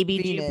 and and maybe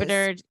Venus.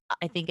 Jupiter.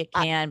 I think it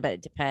I- can, but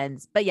it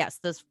depends. But yes,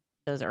 those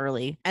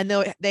early. And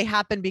they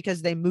happen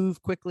because they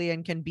move quickly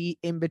and can be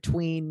in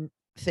between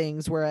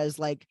things. Whereas,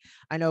 like,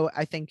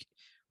 I think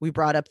we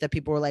brought up that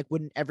people were like,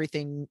 wouldn't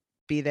everything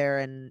be there?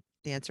 And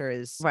the answer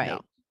is Right.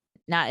 no.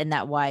 Not in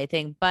that why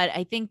thing, but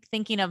I think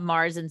thinking of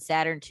Mars and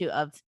Saturn too,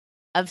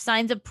 of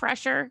signs of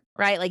pressure,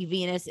 right? Like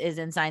Venus is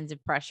in signs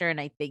of pressure, and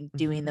I think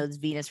doing Mhm. those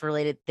Venus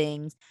related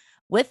things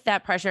with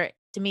that pressure,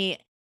 to me,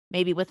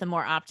 maybe with a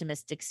more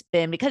optimistic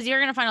spin, because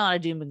you're gonna find a lot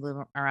of doom and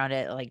gloom around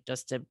it, like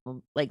just to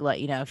like let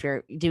you know if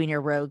you're doing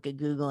your rogue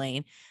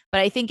googling.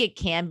 But I think it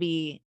can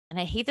be, and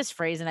I hate this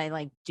phrase, and I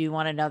like do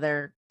want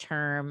another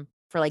term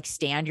for like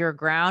stand your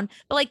ground,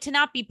 but like to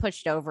not be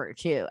pushed over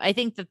too. I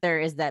think that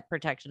there is that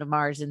protection of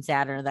Mars and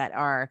Saturn that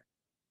are,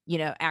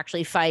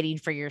 actually fighting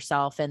for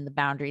yourself and the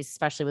boundaries,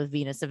 especially with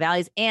Venus, the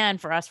valleys. And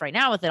for us right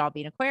now, with it all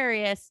being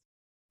Aquarius,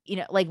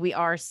 like we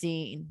are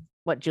seeing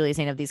what Julie's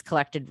saying of these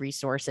collected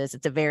resources.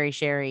 It's a very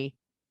sharing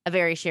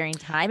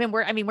time. And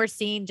we're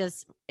seeing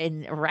just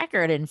in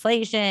record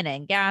inflation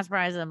and gas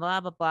prices and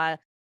blah, blah, blah.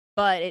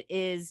 But it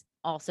is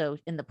also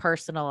in the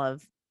personal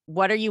of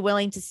what are you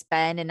willing to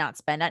spend and not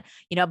spend on.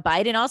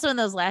 Biden also in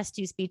those last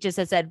two speeches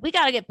has said, we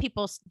got to get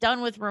people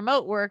done with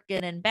remote work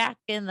and back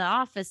in the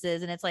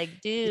offices. And it's like,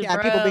 dude, Yeah,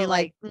 bro, people being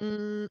like,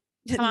 come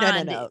no,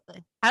 on, no.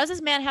 how does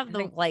this man have I the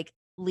think- like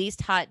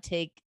least hot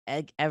take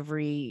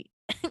every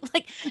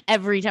like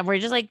every time we're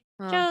just like,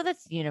 Well, Joe,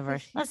 that's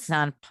universe. That's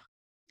not.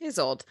 He's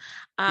old.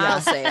 Yeah.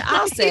 I'll say it.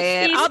 I'll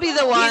say it. I'll be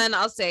the one.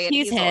 I'll say it.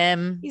 He's old.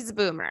 him. He's a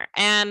boomer,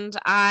 and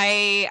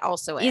I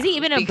also am. Is he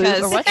even a because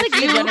boomer? What's the if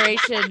good you-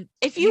 generation?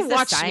 If you He's the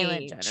watch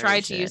silent me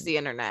try to use generation. the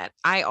internet,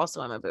 I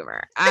also am a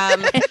boomer.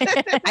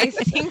 I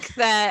think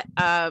that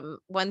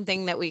one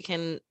thing that we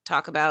can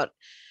talk about,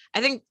 I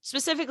think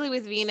specifically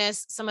with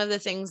Venus, some of the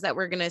things that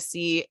we're going to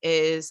see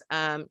is,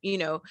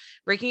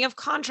 breaking of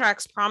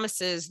contracts,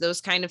 promises,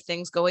 those kind of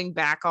things, going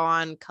back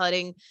on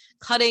cutting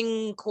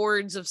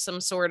cords of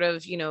some sort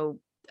of,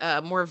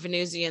 more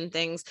Venusian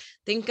things.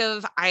 Think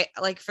of, I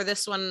like for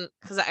this one,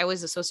 because I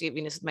always associate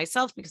Venus with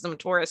myself because I'm a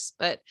Taurus,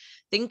 but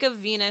think of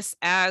Venus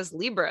as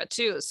Libra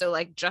too. So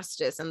like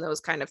justice and those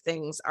kind of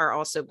things are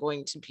also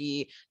going to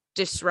be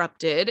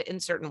disrupted in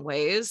certain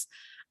ways.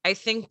 I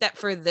think that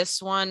for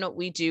this one,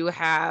 we do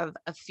have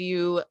a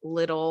few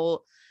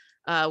little,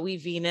 we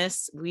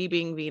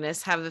being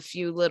Venus, have a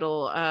few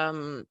little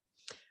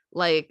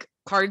like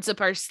cards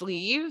up our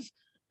sleeve,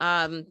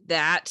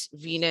 that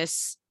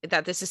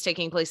this is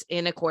taking place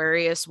in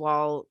Aquarius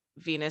while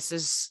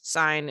Venus's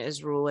sign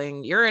is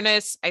ruling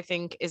Uranus. I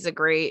think is a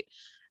great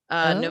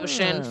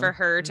notion for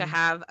her to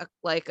have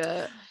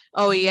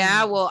oh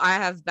yeah, well I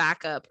have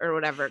backup or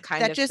whatever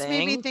kind That of just thing.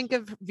 made me think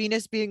of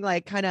Venus being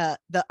like kind of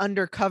the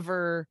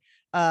undercover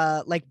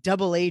like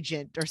double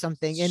agent or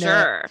something in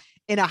Sure.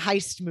 a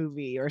heist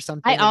movie or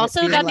something. I of it also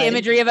being got the like-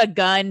 imagery of a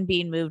gun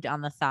being moved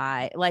on the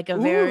thigh, like a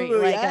very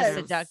Ooh, like yes.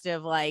 a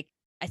seductive, like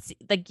I see,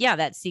 like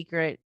that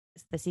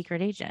the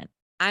secret agent.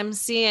 I'm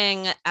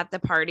seeing at the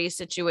party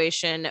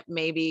situation,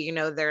 maybe,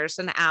 there's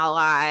an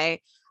ally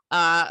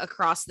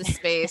across the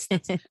space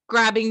that's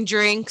grabbing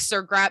drinks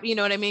or you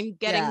know what I mean?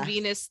 Getting Yeah.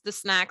 Venus the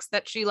snacks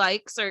that she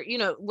likes or,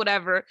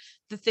 whatever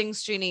the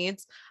things she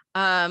needs.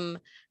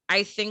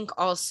 I think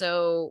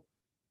also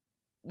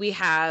we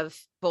have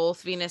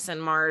both Venus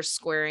and Mars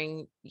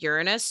squaring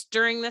Uranus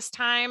during this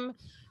time.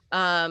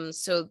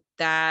 So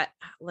that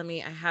I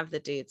have the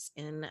dates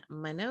in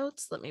my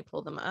notes. Let me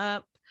pull them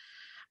up.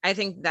 I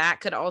think that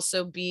could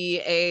also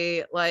be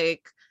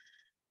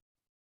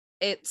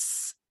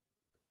it's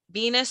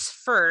Venus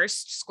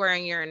first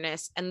squaring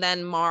Uranus and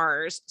then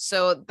Mars.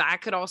 So that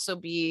could also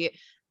be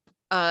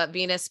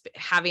Venus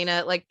having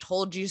a like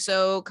told you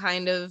so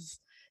kind of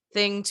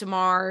thing to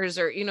Mars,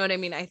 or you know what I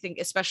mean? I think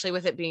especially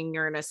with it being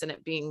Uranus and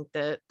it being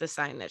the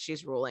sign that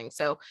she's ruling.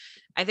 So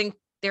I think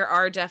there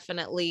are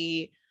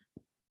definitely,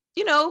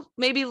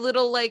 maybe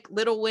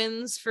little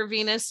wins for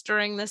Venus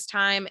during this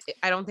time.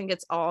 I don't think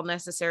it's all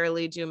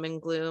necessarily doom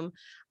and gloom.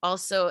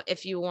 Also,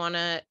 if you want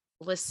to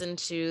listen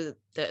to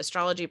the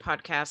astrology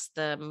podcast,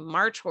 the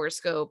March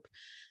horoscope,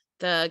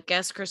 the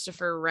guest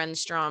Christopher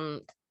Renstrom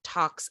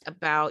talks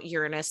about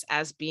Uranus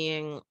as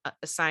being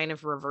a sign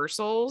of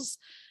reversals.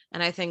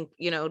 And I think,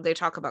 they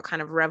talk about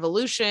kind of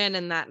revolution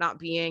and that not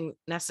being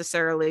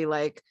necessarily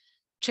like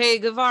Che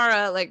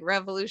Guevara, like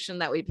revolution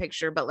that we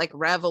picture, but like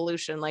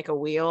revolution, like a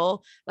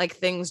wheel, like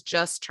things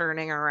just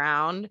turning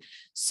around.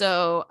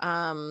 So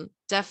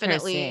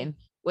definitely Interesting.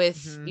 with,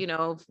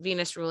 Mhm.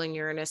 Venus ruling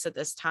Uranus at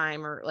this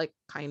time or like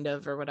kind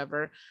of or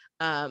whatever.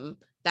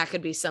 that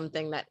could be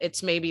something that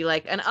it's maybe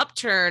like an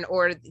upturn,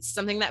 or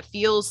something that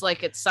feels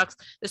like it sucks.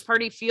 This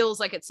party feels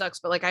like it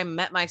sucks, but like I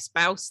met my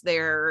spouse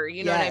there, or,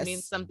 you know what I mean?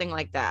 Yes. Something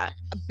like that.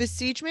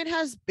 Besiegement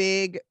has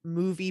big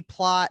movie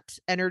plot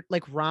and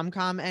like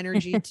rom-com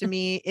energy to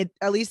me, it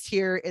at least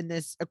here in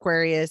this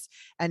Aquarius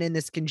and in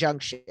this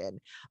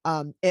conjunction.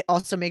 It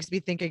also makes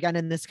me think again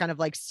in this kind of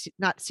like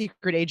not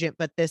secret agent,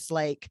 but this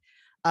like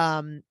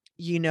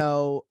you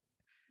know,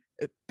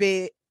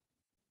 big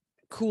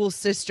cool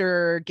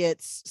sister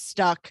gets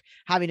stuck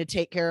having to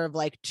take care of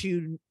like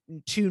two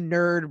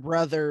nerd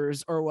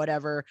brothers or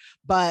whatever,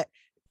 but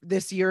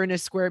this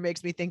Uranus square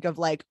makes me think of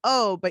like,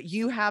 oh, but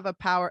you have a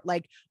power,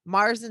 like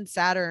Mars and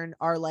Saturn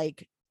are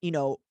like, you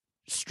know,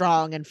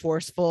 strong and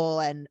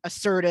forceful and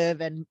assertive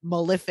and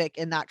malefic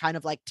in that kind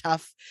of like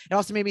tough. It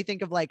also made me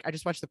think of like, I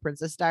just watched the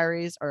Princess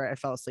Diaries, or I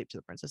fell asleep to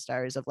the Princess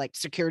Diaries, of like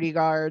security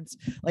guards,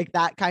 like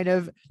that kind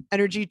of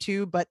energy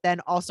too, but then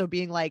also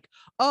being like,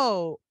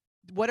 oh,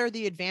 what are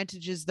the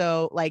advantages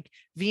though? Like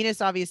Venus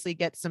obviously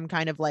gets some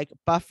kind of like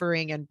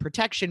buffering and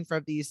protection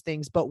from these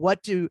things, but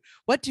what do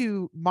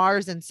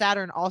Mars and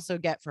Saturn also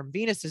get from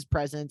Venus's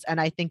presence? And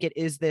I think it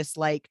is this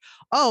like,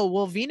 oh,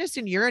 well, Venus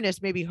and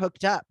Uranus may be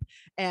hooked up,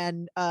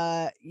 and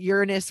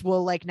Uranus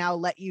will like now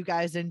let you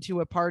guys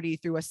into a party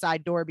through a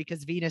side door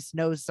because Venus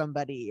knows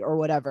somebody or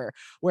whatever.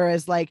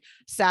 Whereas like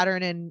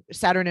Saturn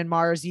and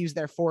Mars use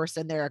their force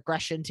and their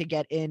aggression to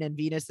get in, and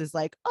Venus is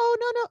like, oh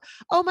no,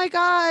 oh my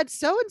God,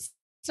 so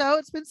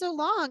it's been so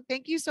long.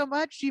 Thank you so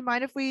much. Do you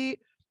mind if we,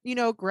 you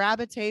know, grab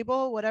a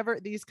table, whatever,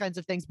 these kinds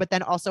of things. But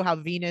then also how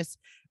Venus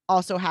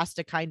also has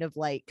to kind of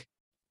like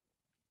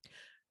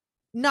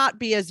not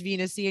be as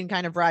Venus-y and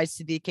kind of rise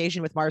to the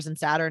occasion with Mars and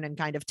Saturn and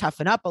kind of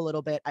toughen up a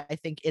little bit. I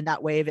think in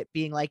that way of it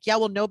being like, yeah,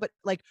 well, no, but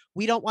like,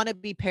 we don't want to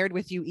be paired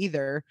with you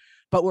either,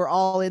 but we're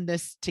all in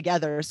this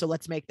together. So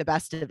let's make the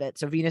best of it.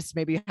 So Venus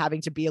maybe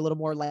having to be a little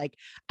more like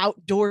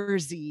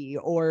outdoorsy,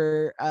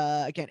 or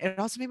again, it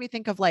also made me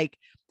think of like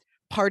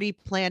party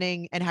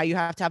planning and how you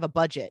have to have a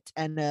budget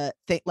and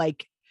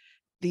like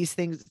these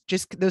things,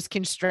 just those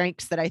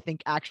constraints that I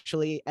think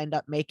actually end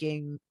up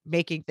making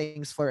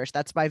things flourish.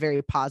 That's my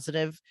very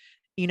positive,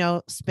 you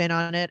know, spin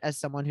on it, as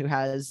someone who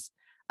has,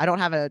 I don't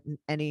have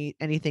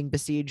anything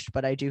besieged,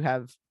 but I do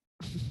have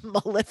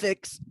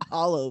malefics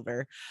all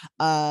over.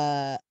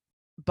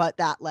 But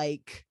that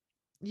like,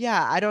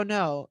 yeah, I don't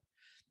know.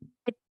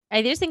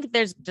 I just think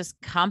there's just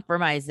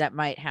compromise that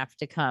might have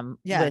to come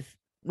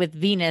with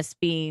Venus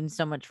being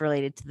so much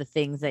related to the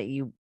things that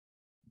you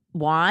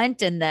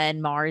want, and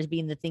then Mars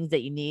being the things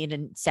that you need,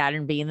 and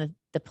Saturn being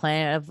the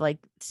planet of like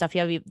stuff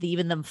you have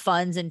even the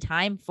funds and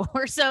time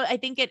for. So I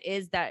think it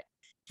is that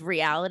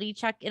reality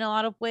check in a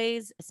lot of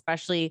ways,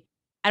 especially,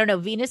 I don't know,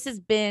 Venus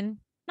has been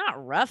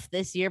not rough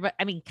this year, but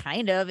I mean,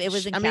 kind of. It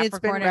was in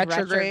Capricorn and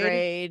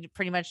retrograde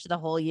pretty much the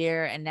whole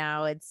year, and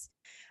now it's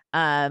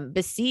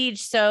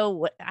besieged.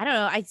 So I don't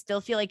know. I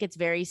still feel like it's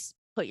very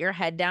put your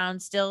head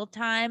down still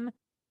time.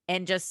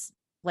 And just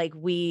like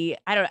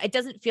I don't know, it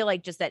doesn't feel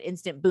like just that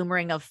instant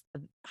boomerang of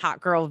hot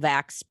girl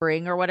vax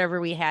spring or whatever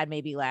we had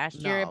maybe last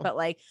year, but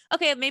like,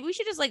 okay, maybe we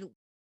should just like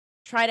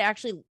try to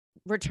actually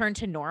return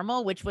to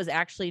normal, which was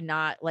actually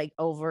not like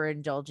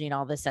overindulging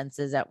all the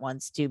senses at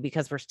once too,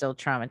 because we're still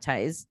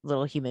traumatized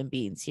little human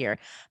beings here.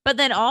 But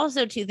then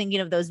also too, thinking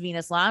of those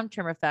Venus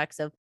long-term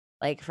effects of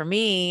like, for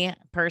me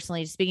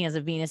personally, speaking as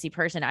a Venus-y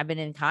person, I've been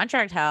in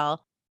contract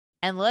hell,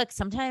 and look,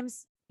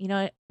 sometimes, you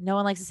know, no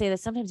one likes to say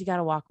that, sometimes you got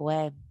to walk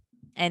away.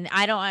 And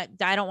I don't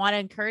want to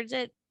encourage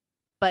it,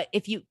 but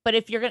if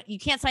you're you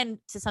can't sign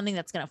to something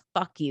that's going to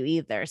fuck you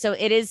either. So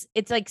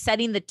it's like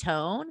setting the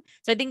tone.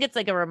 So I think it's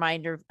like a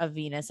reminder of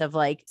Venus of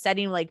like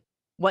setting like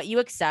what you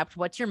accept,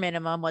 what's your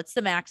minimum, what's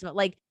the maximum,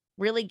 like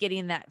really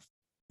getting that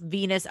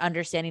Venus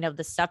understanding of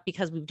the stuff,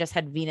 because we've just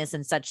had Venus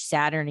in such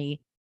Saturn-y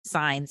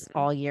signs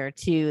all year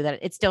too,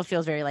 that it still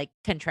feels very like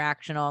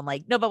contractional and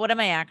like, no, but what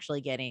am I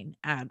actually getting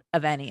out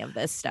of any of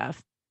this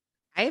stuff?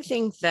 I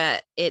think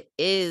that it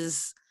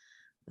is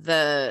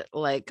the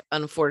like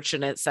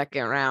unfortunate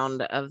second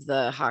round of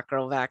the hot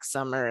girl vax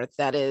summer.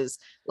 That is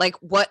like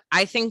what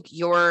I think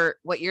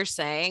what you're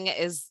saying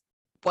is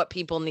what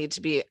people need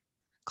to be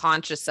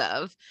conscious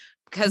of,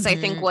 because I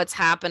think what's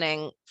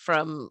happening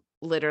from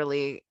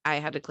literally, I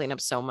had to clean up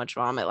so much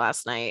vomit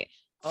last night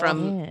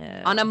from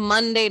on a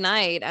Monday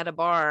night at a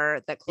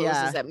bar that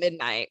closes at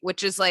midnight,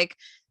 which is like,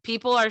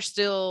 people are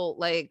still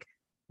like,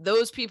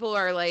 those people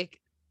are like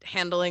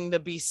handling the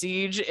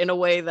besiege in a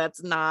way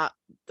that's not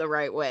the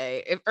right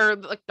way, or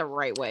like the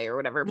right way or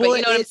whatever. But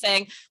you know what I'm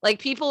saying? Like,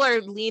 people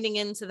are leaning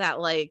into that,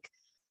 like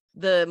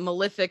the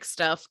malefic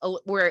stuff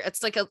where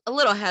it's like a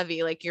little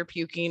heavy, like you're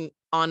puking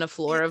on a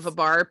floor of a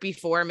bar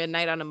before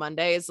midnight on a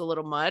Monday is a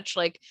little much.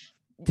 Like,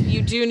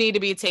 you do need to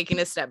be taking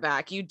a step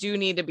back. You do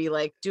need to be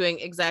like doing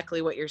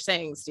exactly what you're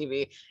saying,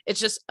 Stevie. It's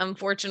just,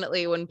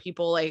 unfortunately, when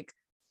people like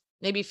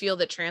maybe feel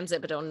the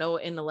transit but don't know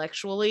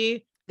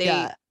intellectually,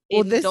 they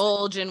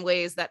indulge in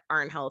ways that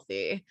aren't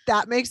healthy.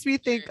 That makes me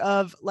think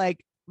of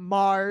like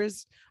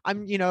Mars,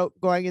 I'm,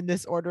 going in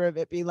this order of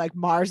it being like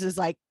Mars is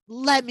like,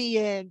 let me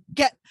in,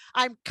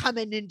 I'm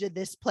coming into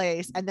this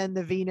place. And then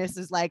the Venus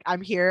is like,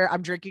 I'm here,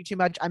 I'm drinking too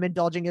much, I'm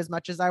indulging as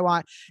much as I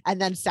want.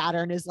 And then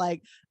Saturn is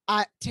like,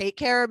 take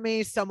care of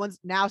me. Someone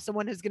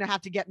is going to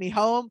have to get me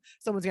home.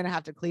 Someone's going to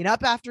have to clean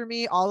up after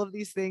me, all of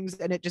these things.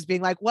 And it just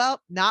being like, well,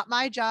 not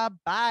my job.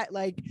 Bye.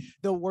 Like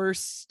the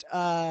worst,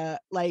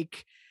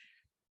 like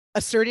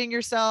asserting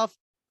yourself,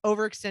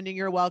 overextending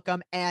your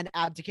welcome, and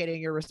abdicating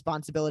your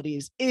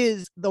responsibilities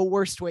is the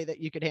worst way that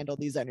you could handle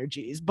these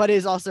energies, but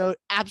is also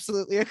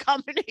absolutely a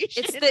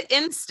combination. It's the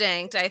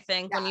instinct, I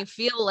think, when you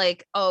feel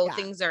like,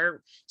 things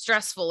are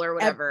stressful or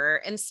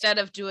whatever, instead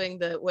of doing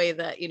the way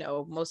that,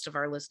 most of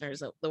our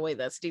listeners, the way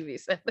that Stevie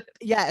said it.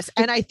 Yes.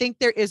 And I think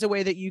there is a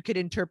way that you could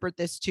interpret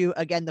this too.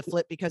 Again, the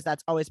flip, because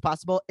that's always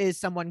possible, is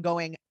someone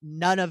going,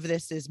 none of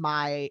this is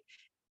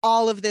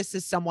all of this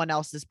is someone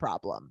else's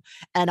problem.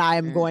 And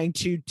I'm going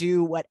to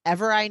do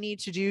whatever I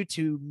need to do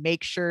to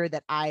make sure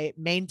that I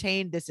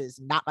maintain this is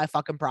not my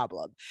fucking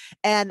problem.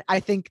 And I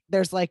think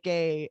there's like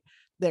I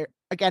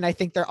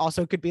think there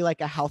also could be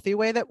like a healthy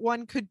way that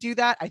one could do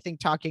that. I think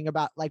talking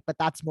about like, but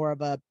that's more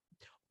of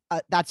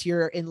that's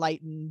your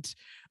enlightened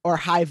or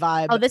high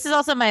vibe. Oh, this is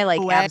also my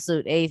like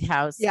absolute eighth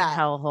house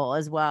hellhole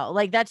as well.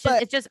 Like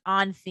it's just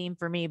on theme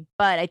for me.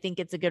 But I think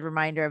it's a good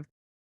reminder of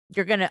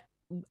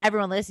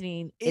everyone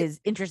listening is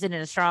interested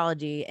in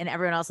astrology and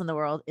everyone else in the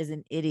world is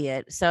an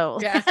idiot. So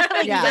you just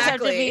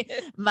have to be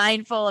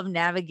mindful of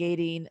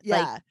navigating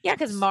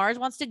because Mars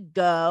wants to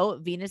go.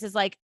 Venus is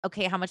like,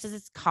 okay, how much does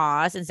this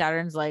cost? And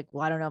Saturn's like,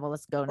 well, I don't know, but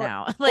let's go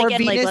now.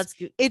 Venus,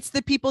 it's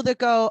the people that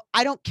go,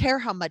 I don't care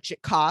how much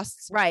it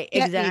costs. Right.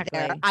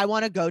 Exactly. I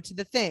want to go to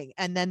the thing.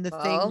 And then the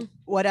thing,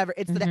 whatever.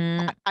 It's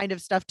that kind of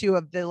stuff too,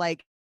 of the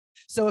like,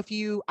 so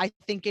I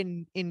think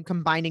in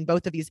combining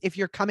both of these, if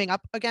you're coming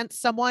up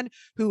against someone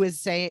who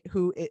isn't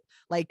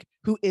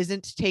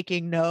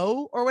taking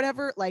no or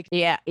whatever, like,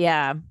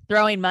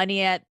 throwing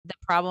money at the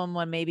problem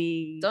when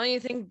maybe, don't you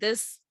think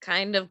this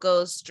kind of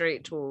goes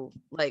straight to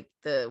like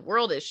the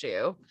world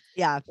issue?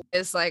 Yeah.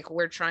 It's like,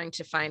 we're trying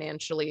to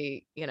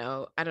financially,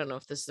 I don't know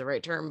if this is the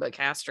right term, but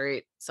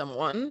castrate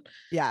someone.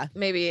 Yeah.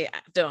 Maybe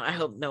I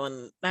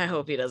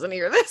hope he doesn't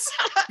hear this,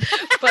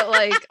 but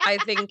like, I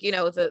think,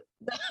 the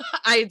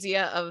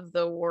idea of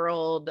the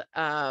world,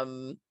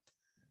 cutting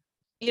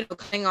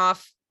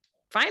off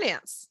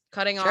finance,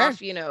 cutting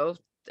off,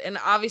 and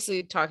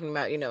obviously talking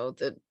about,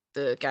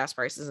 the gas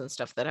prices and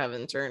stuff that have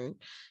in turn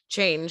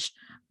changed.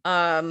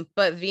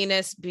 But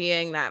Venus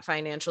being that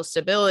financial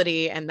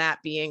stability and that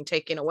being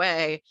taken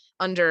away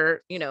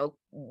under,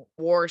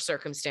 war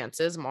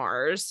circumstances,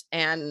 Mars,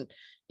 and,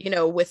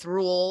 with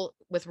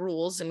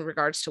rules in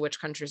regards to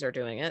which countries are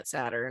doing it,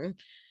 Saturn.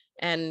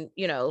 And,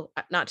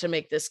 not to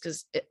make this,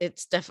 because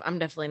I'm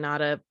definitely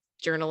not a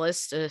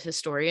journalist, a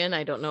historian.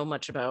 I don't know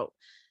much about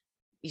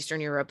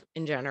Eastern Europe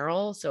in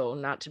general. So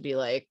not to be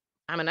like,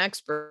 I'm an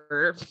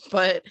expert,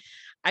 but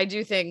I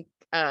do think,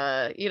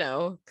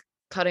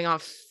 cutting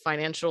off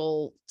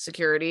financial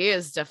security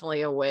is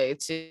definitely a way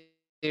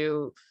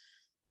to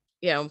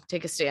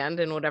take a stand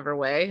in whatever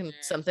way, and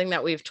something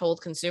that we've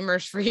told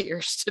consumers for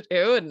years to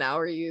do, and now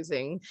we're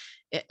using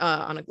it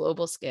on a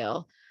global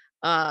scale.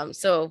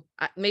 So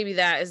maybe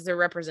that is the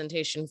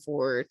representation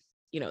for,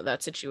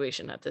 that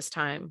situation at this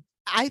time.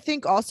 I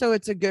think also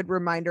it's a good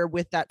reminder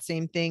with that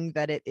same thing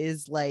that it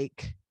is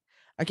like,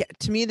 okay,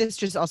 to me, this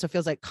just also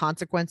feels like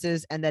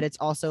consequences, and that it's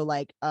also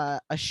like a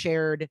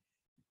shared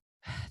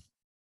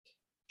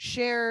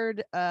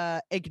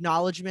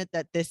acknowledgement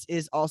that this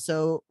is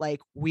also like,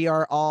 we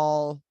are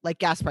all like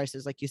gas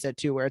prices, like you said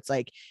too, where it's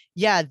like,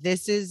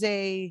 this is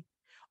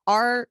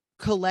our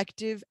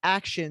collective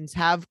actions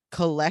have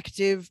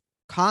collective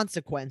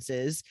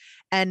consequences,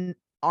 and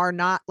are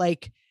not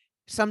like,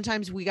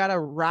 sometimes we got to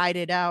ride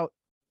it out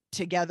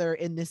together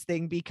in this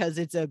thing because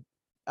it's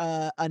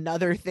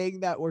another thing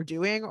that we're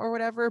doing or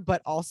whatever.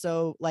 But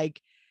also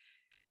like,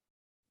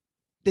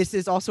 this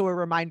is also a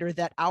reminder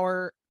that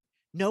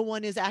no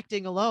one is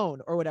acting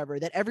alone or whatever,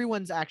 that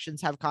everyone's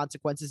actions have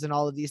consequences and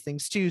all of these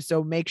things too.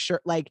 So make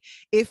sure, like,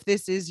 if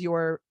this is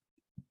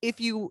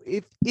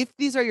if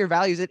these are your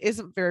values, it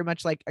isn't very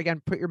much like,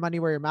 again, put your money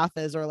where your mouth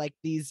is, or like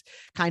these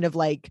kind of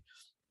like,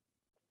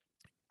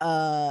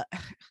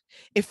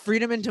 if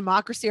freedom and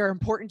democracy are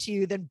important to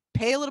you, then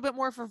pay a little bit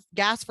more for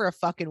gas for a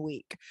fucking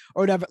week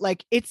or whatever.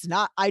 Like, it's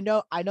not, I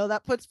know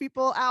that puts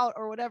people out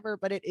or whatever,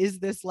 but it is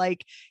this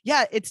like,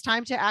 it's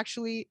time to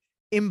actually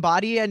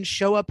embody and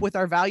show up with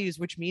our values,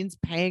 which means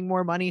paying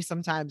more money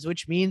sometimes,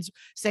 which means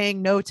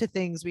saying no to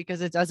things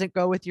because it doesn't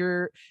go with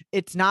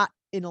it's not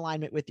in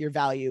alignment with your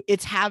value.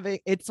 It's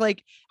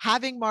like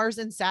having Mars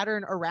and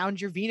Saturn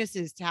around your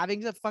Venuses, to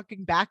having the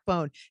fucking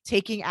backbone,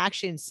 taking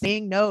action,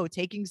 saying no,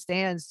 taking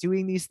stands,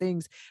 doing these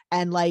things.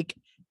 And like,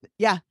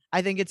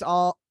 I think it's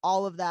all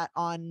of that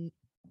on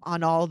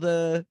all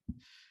the,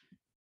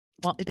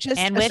 it's just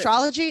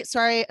astrology.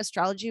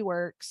 Astrology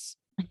works.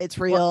 It's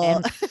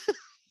real.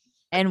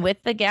 And with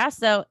the gas,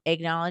 though,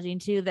 acknowledging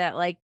too that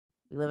like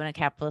We live in a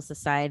capitalist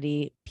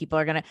society. People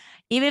are gonna,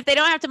 even if they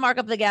don't have to mark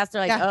up the gas,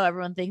 they're like, oh,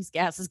 everyone thinks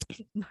gas is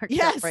getting marked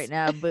up right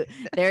now. But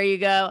there you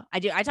go. I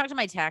talk to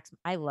my tax.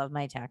 I love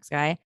my tax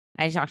guy.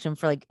 I talk to him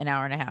for like an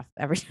hour and a half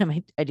every time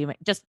I do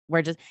he's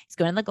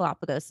going to the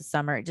Galapagos this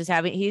summer,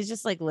 he's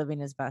just like living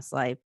his best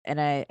life. And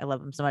I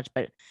love him so much,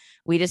 but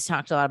we just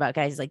talked a lot about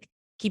guys like,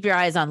 keep your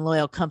eyes on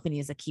loyal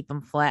companies that keep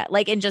them flat.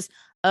 Like, and just,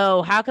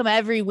 oh, how come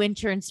every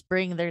winter and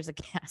spring there's a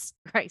gas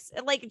crisis?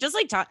 Like, just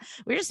like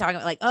we were just talking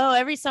about like, oh,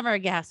 every summer a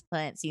gas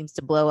plant seems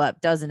to blow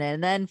up, doesn't it?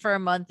 And then for a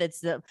month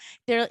he's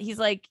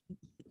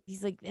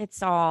like,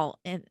 it's all,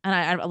 and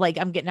I like,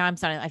 I feel like I'm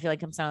sounding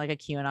like a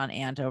QAnon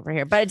aunt over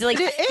here, but it's like,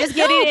 just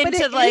getting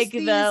into like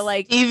the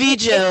like Evie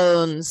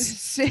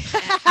Jones,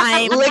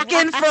 I'm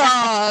licking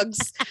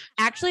frogs.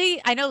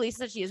 Actually, I know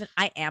Lisa,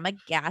 I am a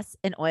gas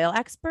and oil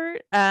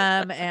expert.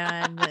 And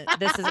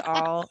this is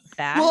all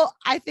fact. Well,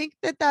 I think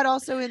that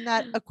also in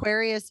that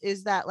Aquarius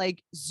is that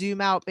like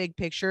zoom out big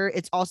picture.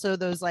 It's also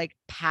those like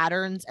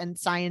patterns and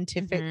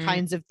scientific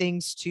kinds of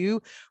things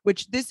too,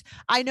 which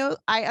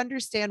I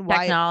understand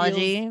why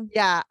technology.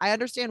 I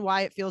understand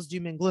why it feels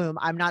doom and gloom.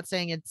 I'm not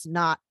saying it's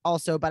not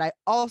also, but I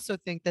also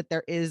think that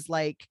there is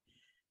like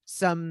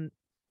some,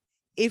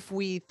 if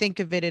we think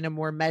of it in a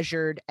more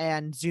measured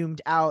and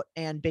zoomed out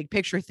and big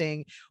picture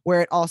thing,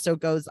 where it also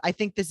goes, I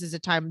think this is a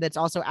time that's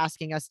also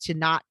asking us to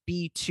not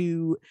be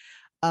too,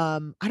 I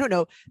don't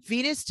know.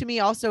 Venus to me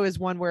also is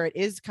one where it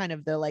is kind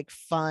of the like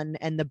fun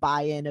and the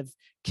buy-in of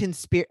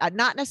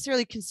not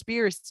necessarily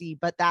conspiracy,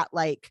 but that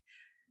like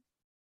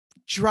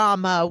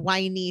drama,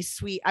 whiny,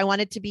 sweet. I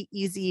want it to be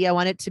easy. I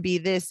want it to be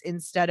this,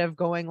 instead of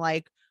going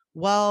like,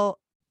 well,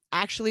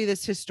 actually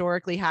this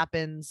historically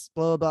happens,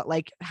 blah, blah, blah,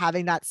 like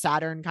having that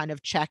Saturn kind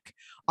of check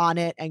on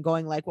it and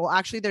going like, well,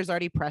 actually there's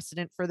already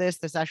precedent for this.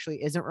 This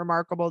actually isn't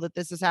remarkable that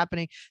this is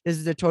happening. This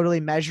is a totally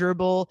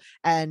measurable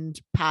and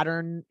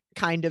pattern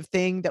kind of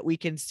thing that we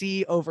can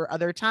see over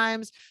other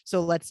times.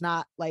 So let's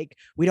not like,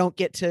 we don't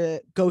get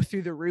to go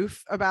through the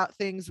roof about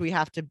things. We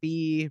have to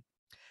be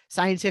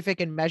scientific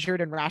and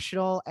measured and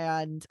rational.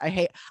 And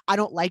I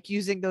don't like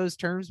using those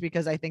terms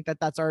because I think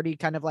that that's already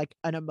kind of like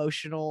an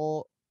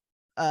emotional,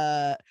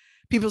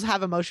 people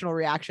have emotional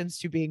reactions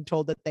to being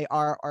told that they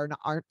are or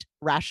aren't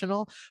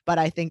rational. But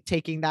I think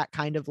taking that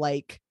kind of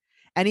like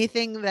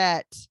anything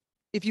that,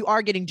 if you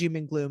are getting doom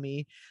and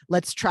gloomy,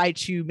 let's try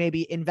to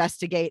maybe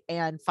investigate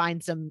and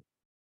find some,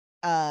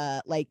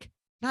 like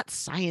not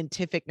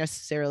scientific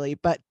necessarily,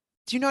 but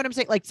do you know what I'm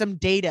saying? Like some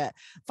data,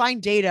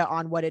 find data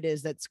on what it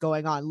is that's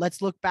going on.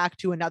 Let's look back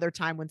to another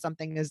time when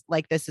something is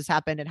like this has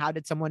happened and how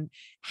did someone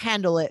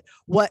handle it?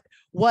 What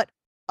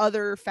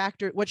other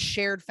what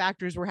shared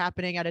factors were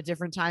happening at a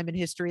different time in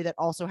history that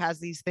also has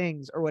these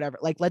things or whatever.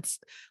 Like let's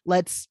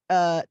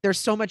there's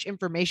so much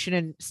information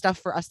and stuff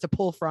for us to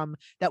pull from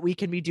that we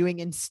can be doing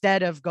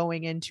instead of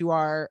going into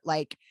our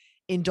like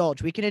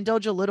indulge. We can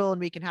indulge a little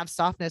and we can have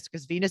softness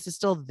because Venus is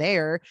still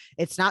there.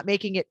 It's not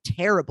making it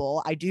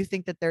terrible. I do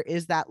think that there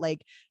is that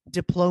like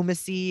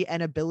diplomacy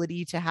and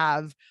ability to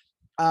have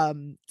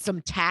some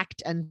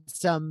tact, and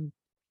some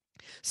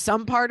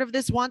part of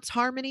this wants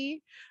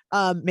harmony.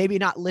 Maybe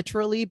not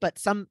literally, but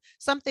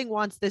something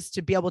wants this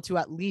to be able to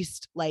at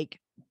least like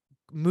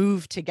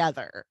move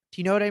together.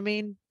 Do you know what I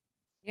mean?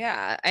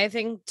 Yeah, I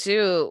think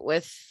too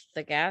with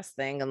the gas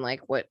thing and like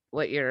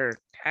what your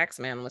tax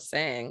man was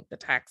saying, the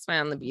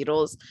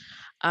Beatles.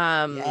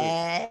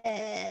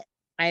 I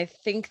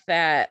think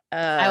that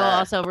I will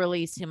also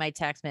release who my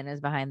taxman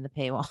is behind the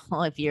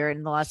paywall. If you're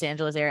in the Los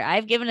Angeles area,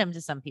 I've given him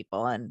to some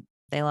people and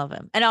they love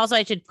him. And also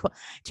I should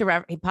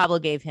Pablo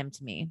gave him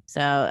to me.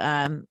 So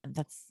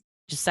that's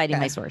just citing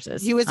my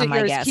sources. He wasn't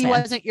yours. He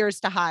wasn't yours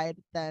to hide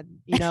then,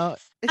 you know.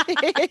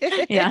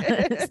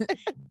 Yeah.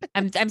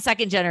 I'm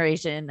second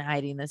generation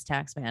hiding this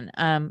tax man.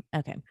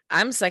 Okay.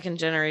 I'm second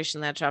generation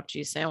that chopped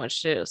cheese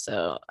sandwich too.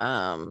 So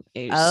I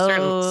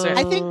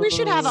think we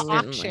should have an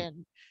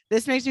auction.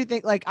 This makes me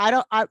think like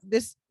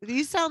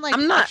these sound like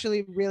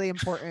actually really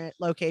important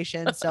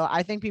locations. So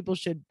I think people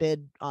should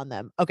bid on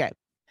them. Okay,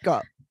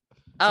 go.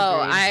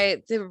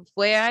 The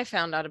way I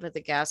found out about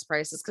the gas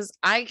prices, because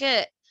I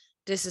get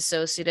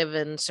disassociative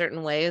in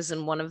certain ways,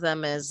 and one of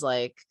them is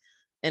like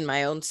in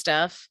my own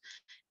stuff.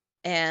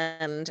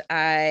 And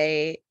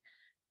I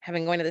have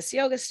been going to this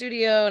yoga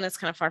studio and it's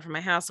kind of far from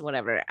my house or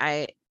whatever.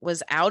 I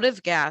was out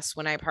of gas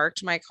when I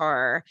parked my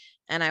car,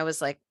 and I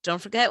was like,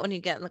 don't forget when you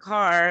get in the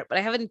car. But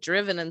I haven't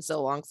driven in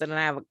so long because I didn't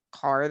have a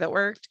car that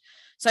worked,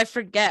 so I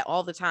forget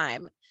all the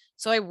time.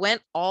 So I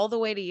went all the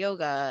way to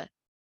yoga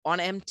on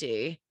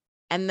empty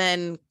and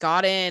then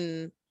got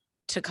in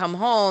to come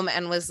home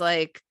and was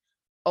like,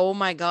 oh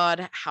my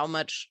God, how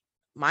much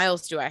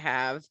miles do I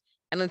have?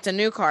 And it's a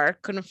new car.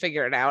 Couldn't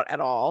figure it out at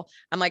all.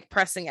 I'm like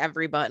pressing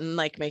every button,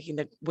 like making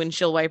the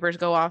windshield wipers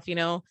go off, you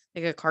know,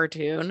 like a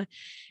cartoon.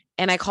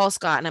 And I call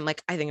Scott and I'm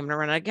like, I think I'm gonna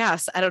run out of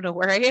gas. I don't know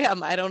where I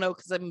am. I don't know,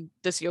 because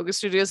this yoga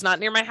studio is not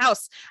near my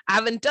house. I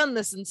haven't done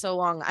this in so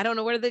long. I don't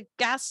know where the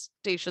gas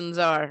stations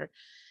are.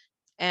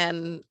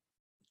 And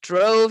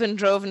drove and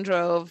drove and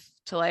drove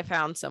till I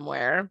found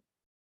somewhere.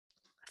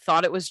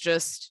 Thought it was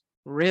just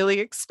really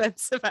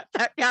expensive at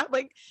that gas.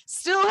 Like,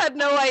 still had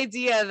no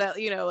idea that,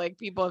 like,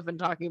 people have been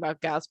talking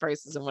about gas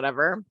prices and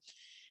whatever.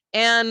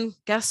 And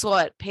guess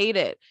what? Paid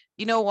it.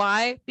 You know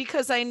why?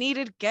 Because I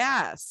needed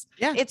gas.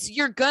 Yeah.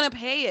 You're gonna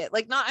pay it.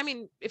 Like, not, I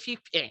mean, if you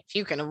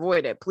can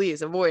avoid it,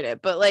 please avoid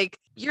it. But like,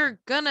 you're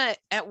gonna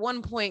at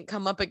one point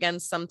come up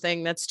against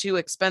something that's too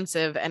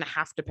expensive and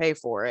have to pay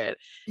for it.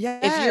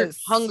 Yes. If you're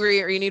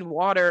hungry or you need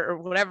water or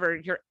whatever,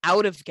 you're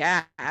out of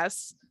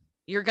gas,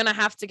 you're gonna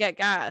have to get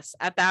gas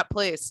at that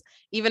place,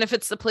 even if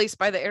it's the place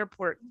by the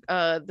airport,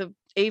 the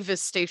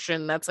Avis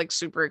station that's like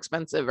super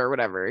expensive or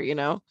whatever,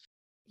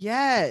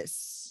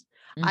 Yes.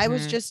 I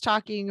was Mhm. just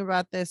talking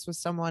about this with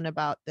someone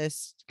about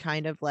this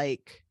kind of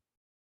like,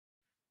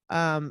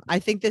 I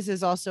think this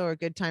is also a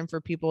good time for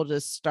people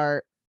to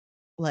start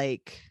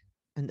like,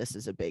 and this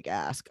is a big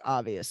ask,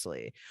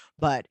 obviously,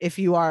 but if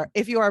you are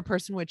a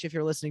person, which if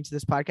you're listening to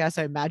this podcast,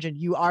 I imagine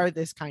you are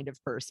this kind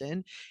of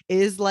person,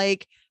 is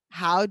like,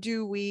 how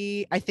do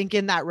we, I think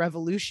in that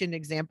revolution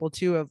example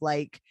too, of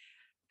like,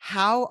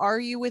 how are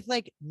you with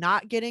like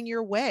not getting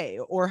your way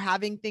or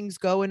having things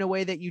go in a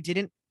way that you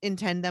didn't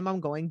intend them on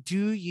going?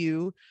 Do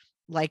you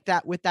like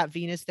that with that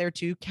Venus there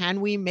too?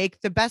 Can we make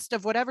the best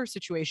of whatever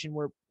situation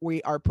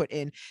we are put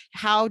in?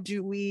 How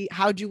do we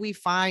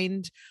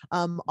find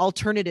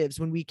alternatives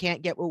when we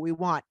can't get what we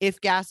want? If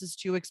gas is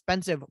too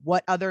expensive,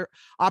 what other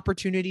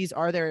opportunities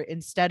are there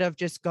instead of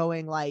just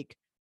going like,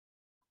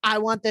 I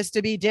want this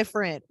to be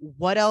different?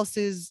 What else?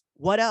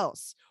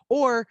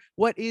 Or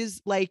what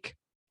is like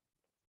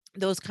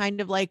those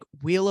kind of like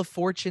Wheel of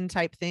Fortune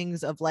type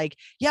things of like,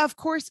 yeah, of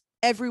course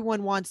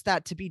everyone wants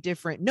that to be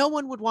different. No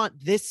one would want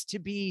this to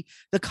be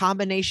the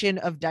combination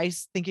of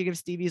dice, thinking of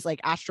Stevie's like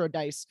Astro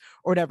dice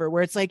or whatever,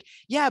 where it's like,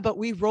 yeah, but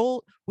we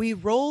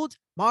rolled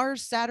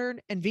Mars,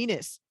 Saturn, and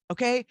Venus.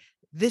 Okay.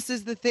 This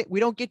is the thing. We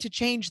don't get to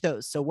change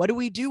those. So what do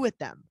we do with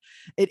them?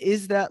 It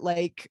is that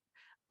like,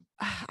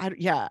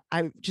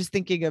 I'm just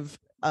thinking of,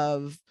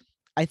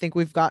 I think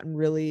we've gotten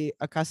really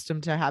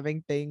accustomed to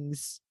having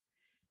things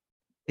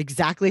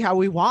exactly how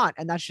we want,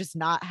 and that's just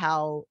not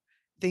how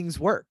things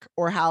work,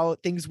 or how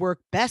things work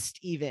best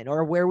even,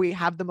 or where we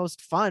have the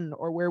most fun,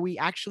 or where we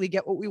actually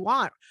get what we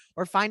want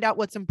or find out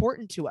what's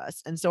important to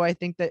us. And so I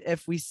think that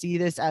if we see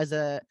this as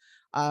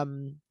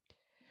an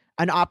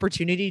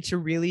opportunity to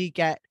really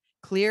get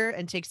clear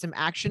and take some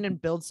action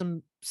and build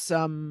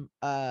some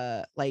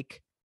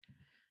like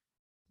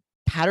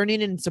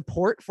patterning and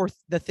support for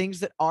the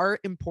things that are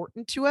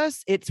important to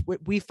us,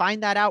 we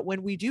find that out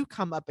when we do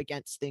come up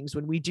against things,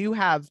 when we do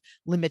have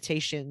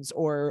limitations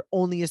or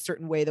only a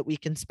certain way that we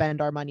can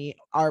spend our money,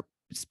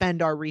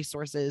 spend our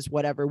resources,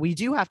 whatever. We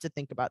do have to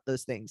think about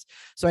those things.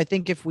 So I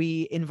think if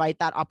we invite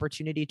that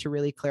opportunity to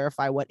really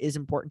clarify what is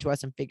important to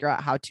us and figure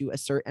out how to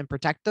assert and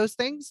protect those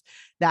things,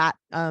 that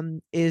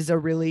is a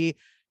really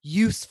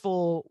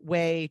useful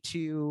way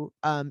to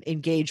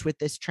engage with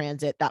this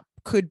transit that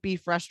could be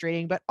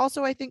frustrating, but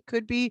also I think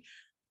could be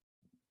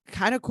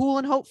kind of cool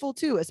and hopeful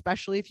too,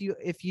 especially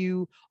if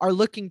you are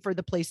looking for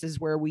the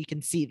places where we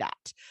can see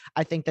that.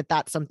 I think that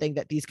that's something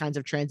that these kinds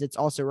of transits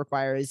also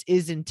require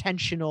is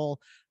intentional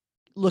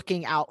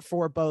looking out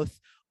for both.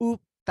 Ooh,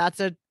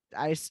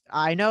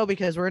 I know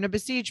because we're in a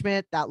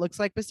besiegement, that looks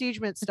like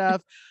besiegement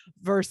stuff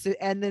versus,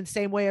 and then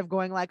same way of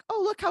going like,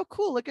 oh, look how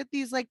cool, look at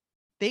these like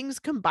things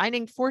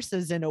combining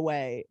forces in a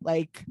way.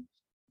 Like,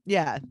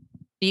 yeah.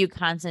 Do you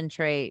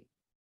concentrate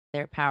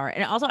their power?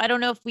 And also, I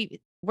don't know if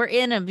we're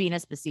in a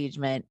Venus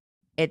besiegement.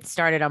 It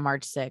started on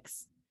March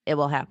 6th. It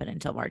will happen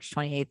until March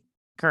 28th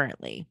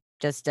currently,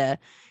 just to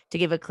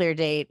give a clear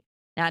date,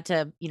 not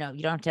to, you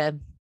don't have to,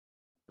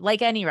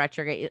 like any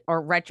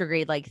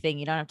retrograde like thing,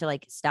 you don't have to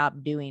like stop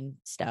doing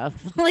stuff.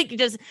 Like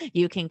just,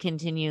 you can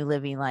continue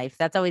living life.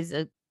 That's always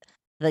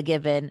the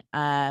given.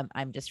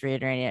 I'm just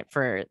reiterating it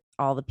for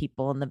all the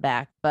people in the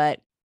back, but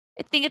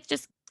I think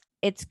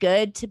it's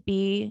good to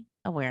be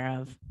aware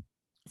of,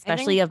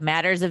 especially of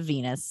matters of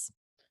Venus.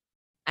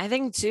 I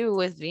think too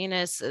with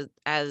Venus,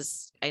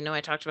 as I know I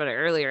talked about it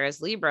earlier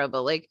as Libra,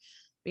 but like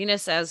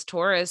Venus as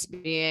Taurus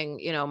being,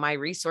 my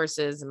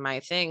resources and my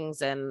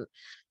things, and,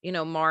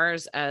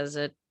 Mars as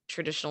a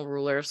traditional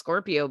ruler of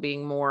Scorpio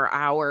being more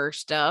our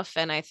stuff.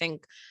 And I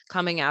think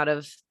coming out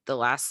of the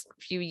last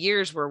few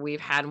years where we've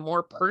had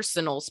more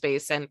personal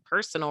space and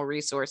personal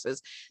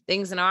resources,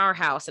 things in our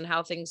house and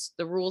how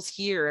the rules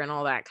here and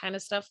all that kind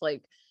of stuff,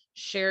 like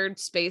shared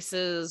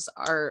spaces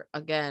are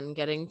again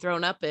getting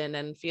thrown up in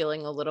and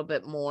feeling a little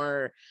bit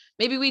more,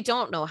 maybe we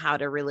don't know how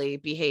to really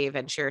behave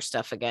and share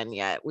stuff again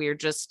yet. We're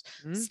just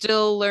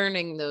still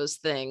learning those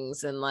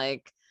things. And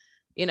like,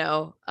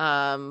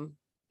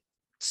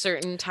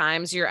 certain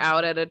times you're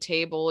out at a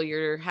table,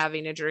 you're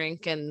having a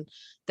drink, and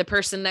the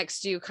person next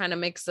to you kind of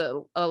makes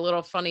a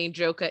little funny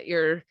joke at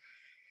your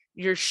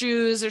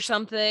shoes or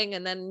something,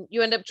 and then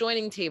you end up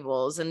joining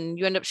tables and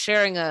you end up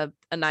sharing a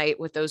night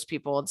with those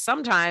people. And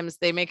sometimes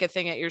they make a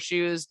thing at your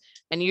shoes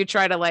and you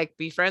try to like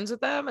be friends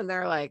with them and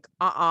they're like,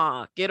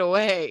 get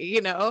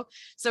away,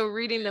 So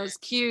reading those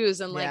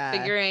cues and like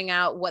figuring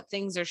out what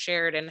things are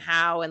shared and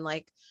how, and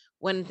like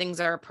when things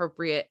are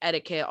appropriate,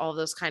 etiquette, all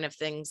those kind of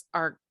things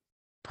are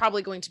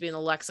probably going to be in the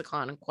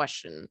lexicon and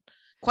questioned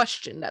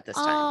at this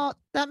time.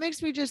 That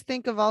makes me just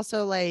think of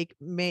also like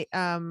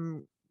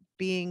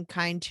being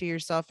kind to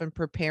yourself and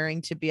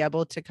preparing to be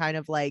able to kind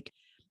of like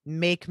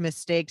make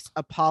mistakes,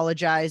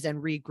 apologize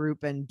and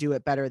regroup and do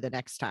it better the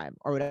next time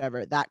or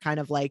whatever. That kind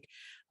of like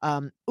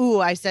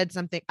I said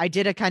something, I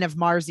did a kind of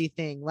Marsy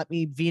thing, let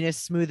me Venus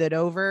smooth it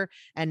over,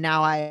 and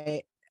now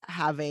I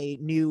have a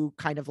new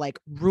kind of like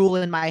rule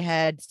in my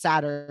head,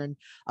 Saturn,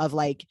 of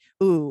like,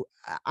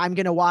 I'm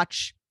gonna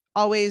watch,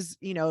 always,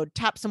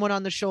 tap someone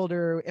on the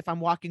shoulder if I'm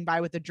walking by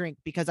with a drink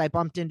because I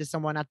bumped into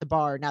someone at the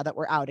bar now that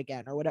we're out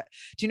again or whatever.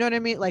 Do you know what I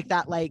mean? Like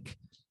that, like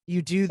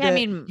you do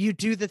you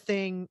do the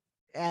thing,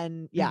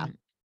 and yeah.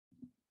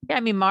 Yeah, I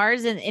mean,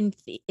 Mars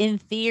in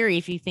theory,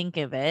 if you think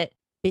of it,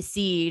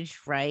 besiege,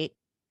 right?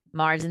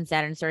 Mars and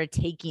Saturn sort of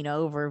taking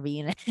over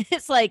Venus.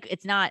 It's like,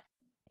 it's not,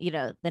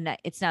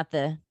 it's not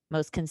the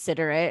most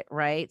considerate,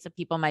 right? So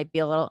people might be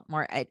a little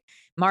more,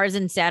 Mars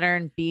and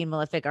Saturn being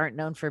malefic aren't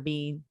known for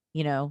being,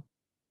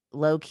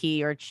 low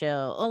key or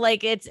chill.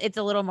 Like it's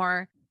a little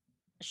more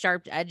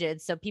sharp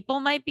edged. So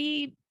people might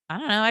be, I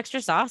don't know, extra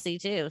saucy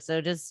too.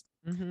 So just,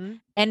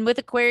 and with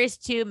Aquarius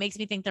too, it makes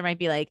me think there might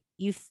be like,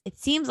 it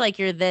seems like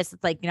you're this,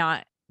 it's like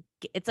not,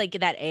 it's like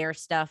that air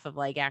stuff of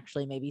like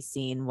actually maybe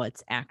seeing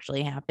what's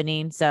actually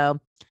happening. So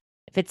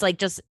if it's like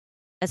just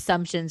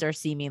assumptions or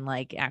seeming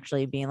like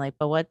actually being like,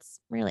 but what's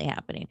really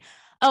happening?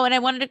 Oh, and I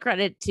wanted to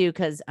credit too,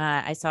 because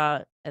I saw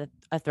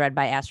a thread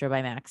by Astro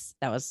by Max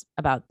that was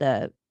about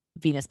the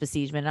Venus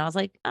besiegement. And I was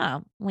like,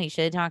 oh, we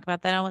should talk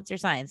about that on What's Your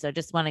Sign. So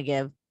just want to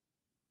give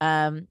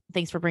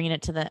thanks for bringing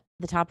it to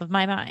the top of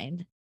my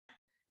mind.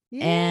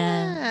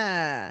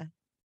 Yeah.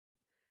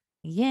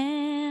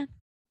 Yeah.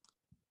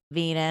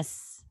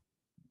 Venus.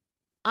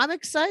 I'm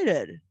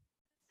excited.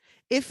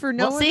 If for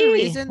no other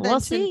reason than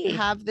to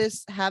have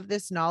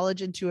this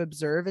knowledge and to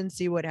observe and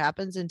see what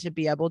happens and to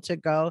be able to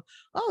go,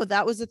 oh,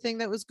 that was the thing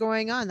that was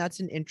going on. That's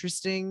an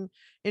interesting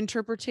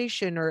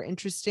interpretation or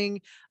interesting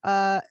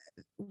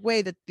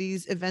way that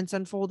these events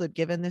unfolded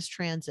given this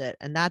transit.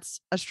 And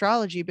that's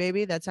astrology,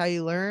 baby. That's how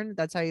you learn.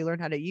 That's how you learn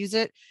how to use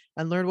it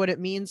and learn what it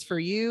means for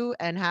you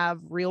and have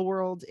real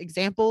world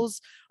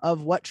examples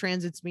of what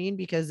transits mean,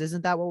 because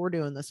isn't that what we're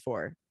doing this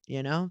for?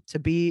 To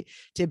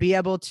be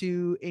able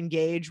to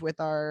engage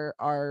with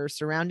our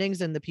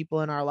surroundings and the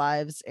people in our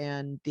lives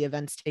and the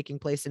events taking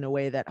place in a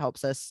way that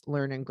helps us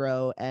learn and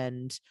grow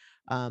and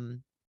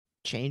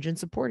change and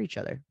support each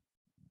other.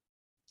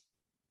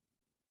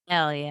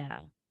 Hell yeah.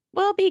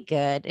 We'll be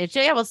good.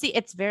 We'll see.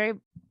 It's very,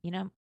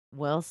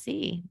 we'll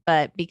see,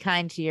 but be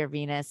kind to your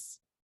Venus.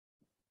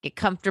 Get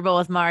comfortable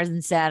with Mars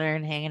and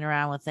Saturn hanging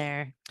around with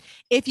there.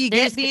 If you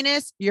get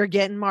Venus, you're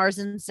getting Mars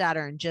and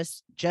Saturn.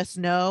 Just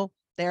know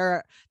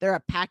they're a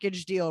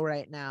package deal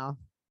right now.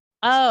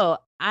 Oh,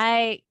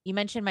 you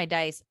mentioned my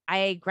dice.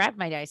 I grabbed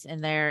my dice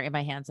in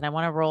my hands and I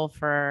want to roll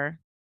for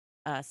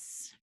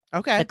us.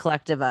 Okay. The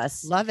collective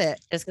us. Love it.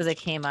 Just because it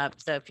came up.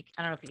 So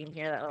I don't know if you can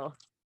hear that little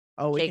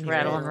shake,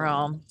 rattle, and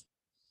roll.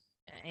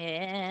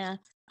 Yeah.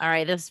 All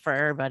right. This is for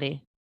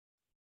everybody.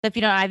 So if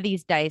you know, I have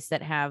these dice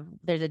that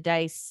there's a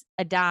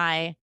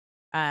die.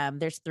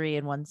 There's 3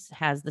 and one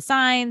has the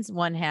signs,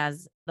 one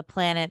has the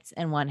planets,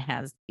 and one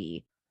has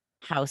the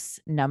house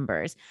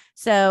numbers.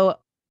 So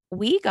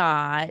we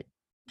got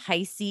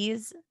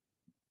Pisces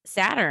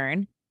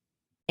Saturn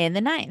in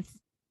the 9th.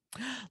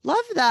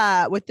 Love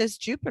that with this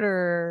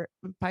Jupiter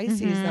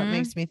Pisces. That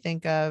makes me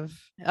think of,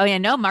 oh yeah,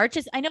 no, March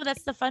is, I know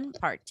that's the fun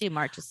part too.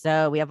 March is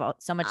we have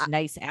so much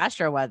nice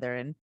astro weather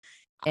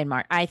in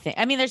March.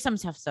 I mean there's some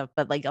tough stuff,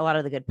 but like a lot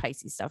of the good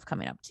Pisces stuff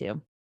coming up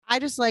too. I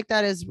just like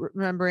that as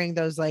remembering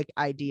those like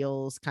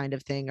ideals kind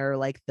of thing, or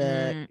like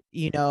the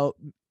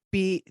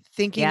be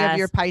thinking of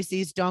your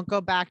Pisces. Don't go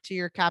back to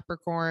your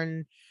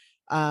Capricorn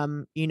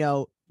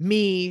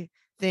me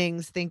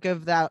things. Think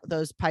of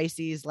those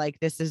Pisces, like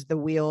this is the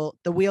wheel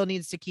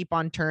needs to keep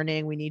on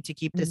turning, we need to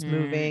keep this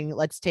moving,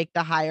 let's take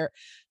the higher,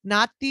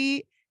 not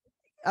the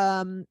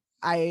I'm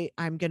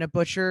gonna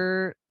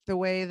butcher the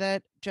way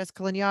that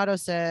Jessica Lanyadoo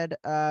said, it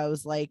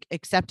was like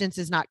acceptance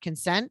is not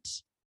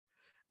consent.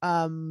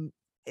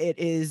 It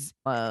is,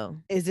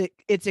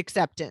 it's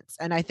acceptance.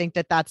 And I think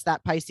that's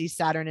that Pisces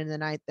Saturn in the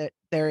 9th, that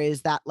there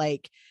is that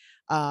like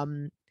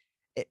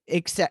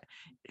except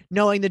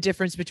knowing the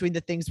difference between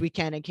the things we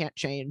can and can't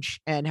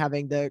change, and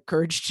having the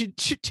courage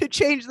to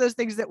change those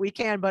things that we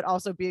can, but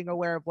also being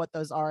aware of what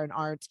those are and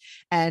aren't.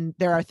 And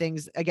there are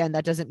things, again,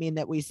 that doesn't mean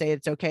that we say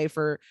it's okay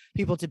for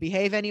people to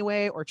behave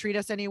anyway or treat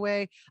us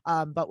anyway,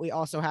 but we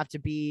also have to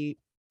be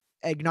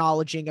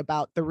acknowledging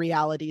about the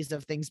realities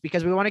of things,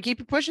 because we want to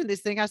keep pushing.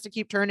 This thing has to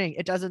keep turning.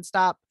 It doesn't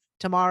stop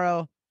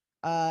tomorrow,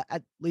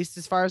 at least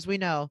as far as we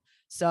know.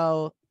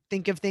 So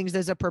think of things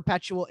as in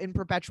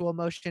perpetual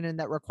motion, and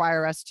that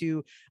require us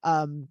to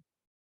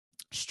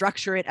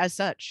structure it as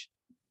such.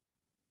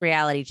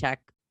 Reality check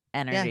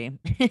energy.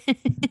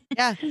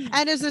 Yeah.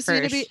 And is this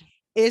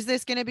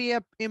going to be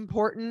a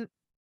important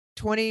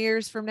 20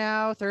 years from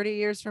now, 30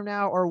 years from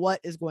now, or what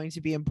is going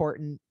to be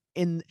important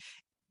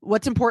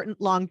what's important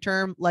long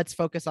term, let's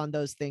focus on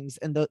those things,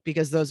 and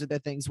because those are the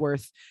things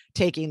worth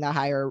taking the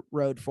higher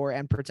road for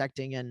and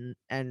protecting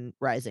and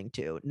rising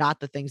to, not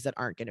the things that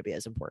aren't going to be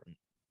as important.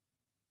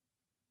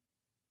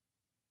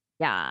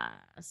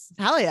 Yes.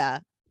 Hell yeah.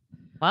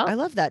 Well, I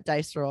love that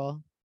dice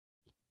roll.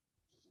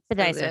 the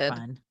dice good. are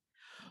fun.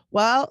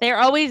 Well, They're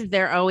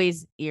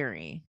always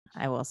eerie,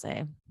 I will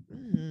say.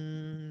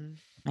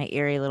 My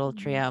eerie little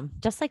trio,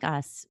 just like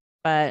us,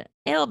 but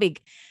it'll be be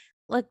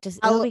good.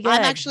 I'm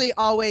actually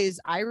always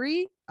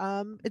Irie.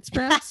 It's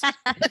pronounced.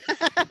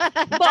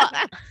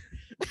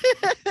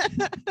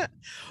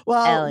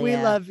 Well, Hell we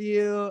yeah. love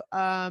you.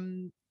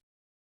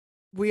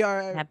 We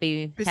are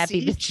happy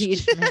besieged.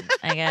 besiegement,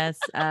 I guess.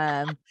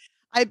 I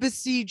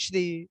beseech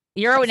thee.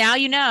 Now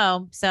you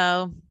know.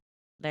 So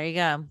there you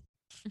go.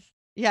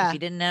 Yeah.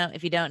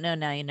 If you don't know,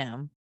 now you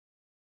know.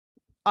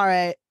 All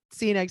right.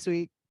 See you next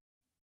week.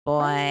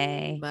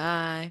 Boy.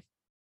 Bye.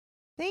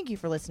 Thank you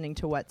for listening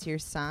to What's Your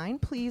Sign.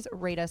 Please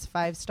rate us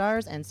 5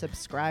 stars and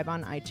subscribe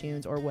on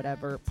iTunes or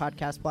whatever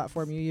podcast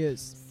platform you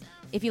use.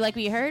 If you like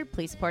what you heard,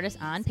 please support us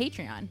on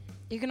Patreon.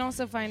 You can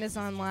also find us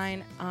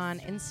online on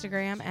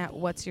Instagram at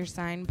What's Your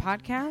Sign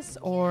Podcast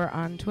or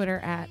on Twitter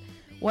at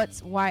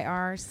What's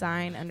YR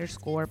sign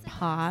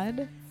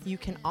 _pod. You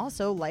can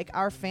also like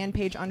our fan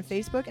page on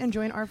Facebook and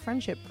join our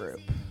friendship group.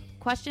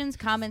 Questions,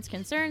 comments,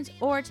 concerns,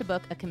 or to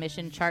book a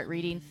commissioned chart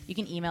reading, you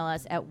can email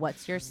us at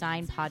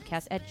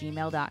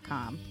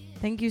what'syoursignpodcast@gmail.com.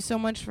 Thank you so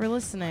much for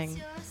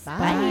listening.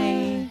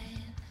 Bye.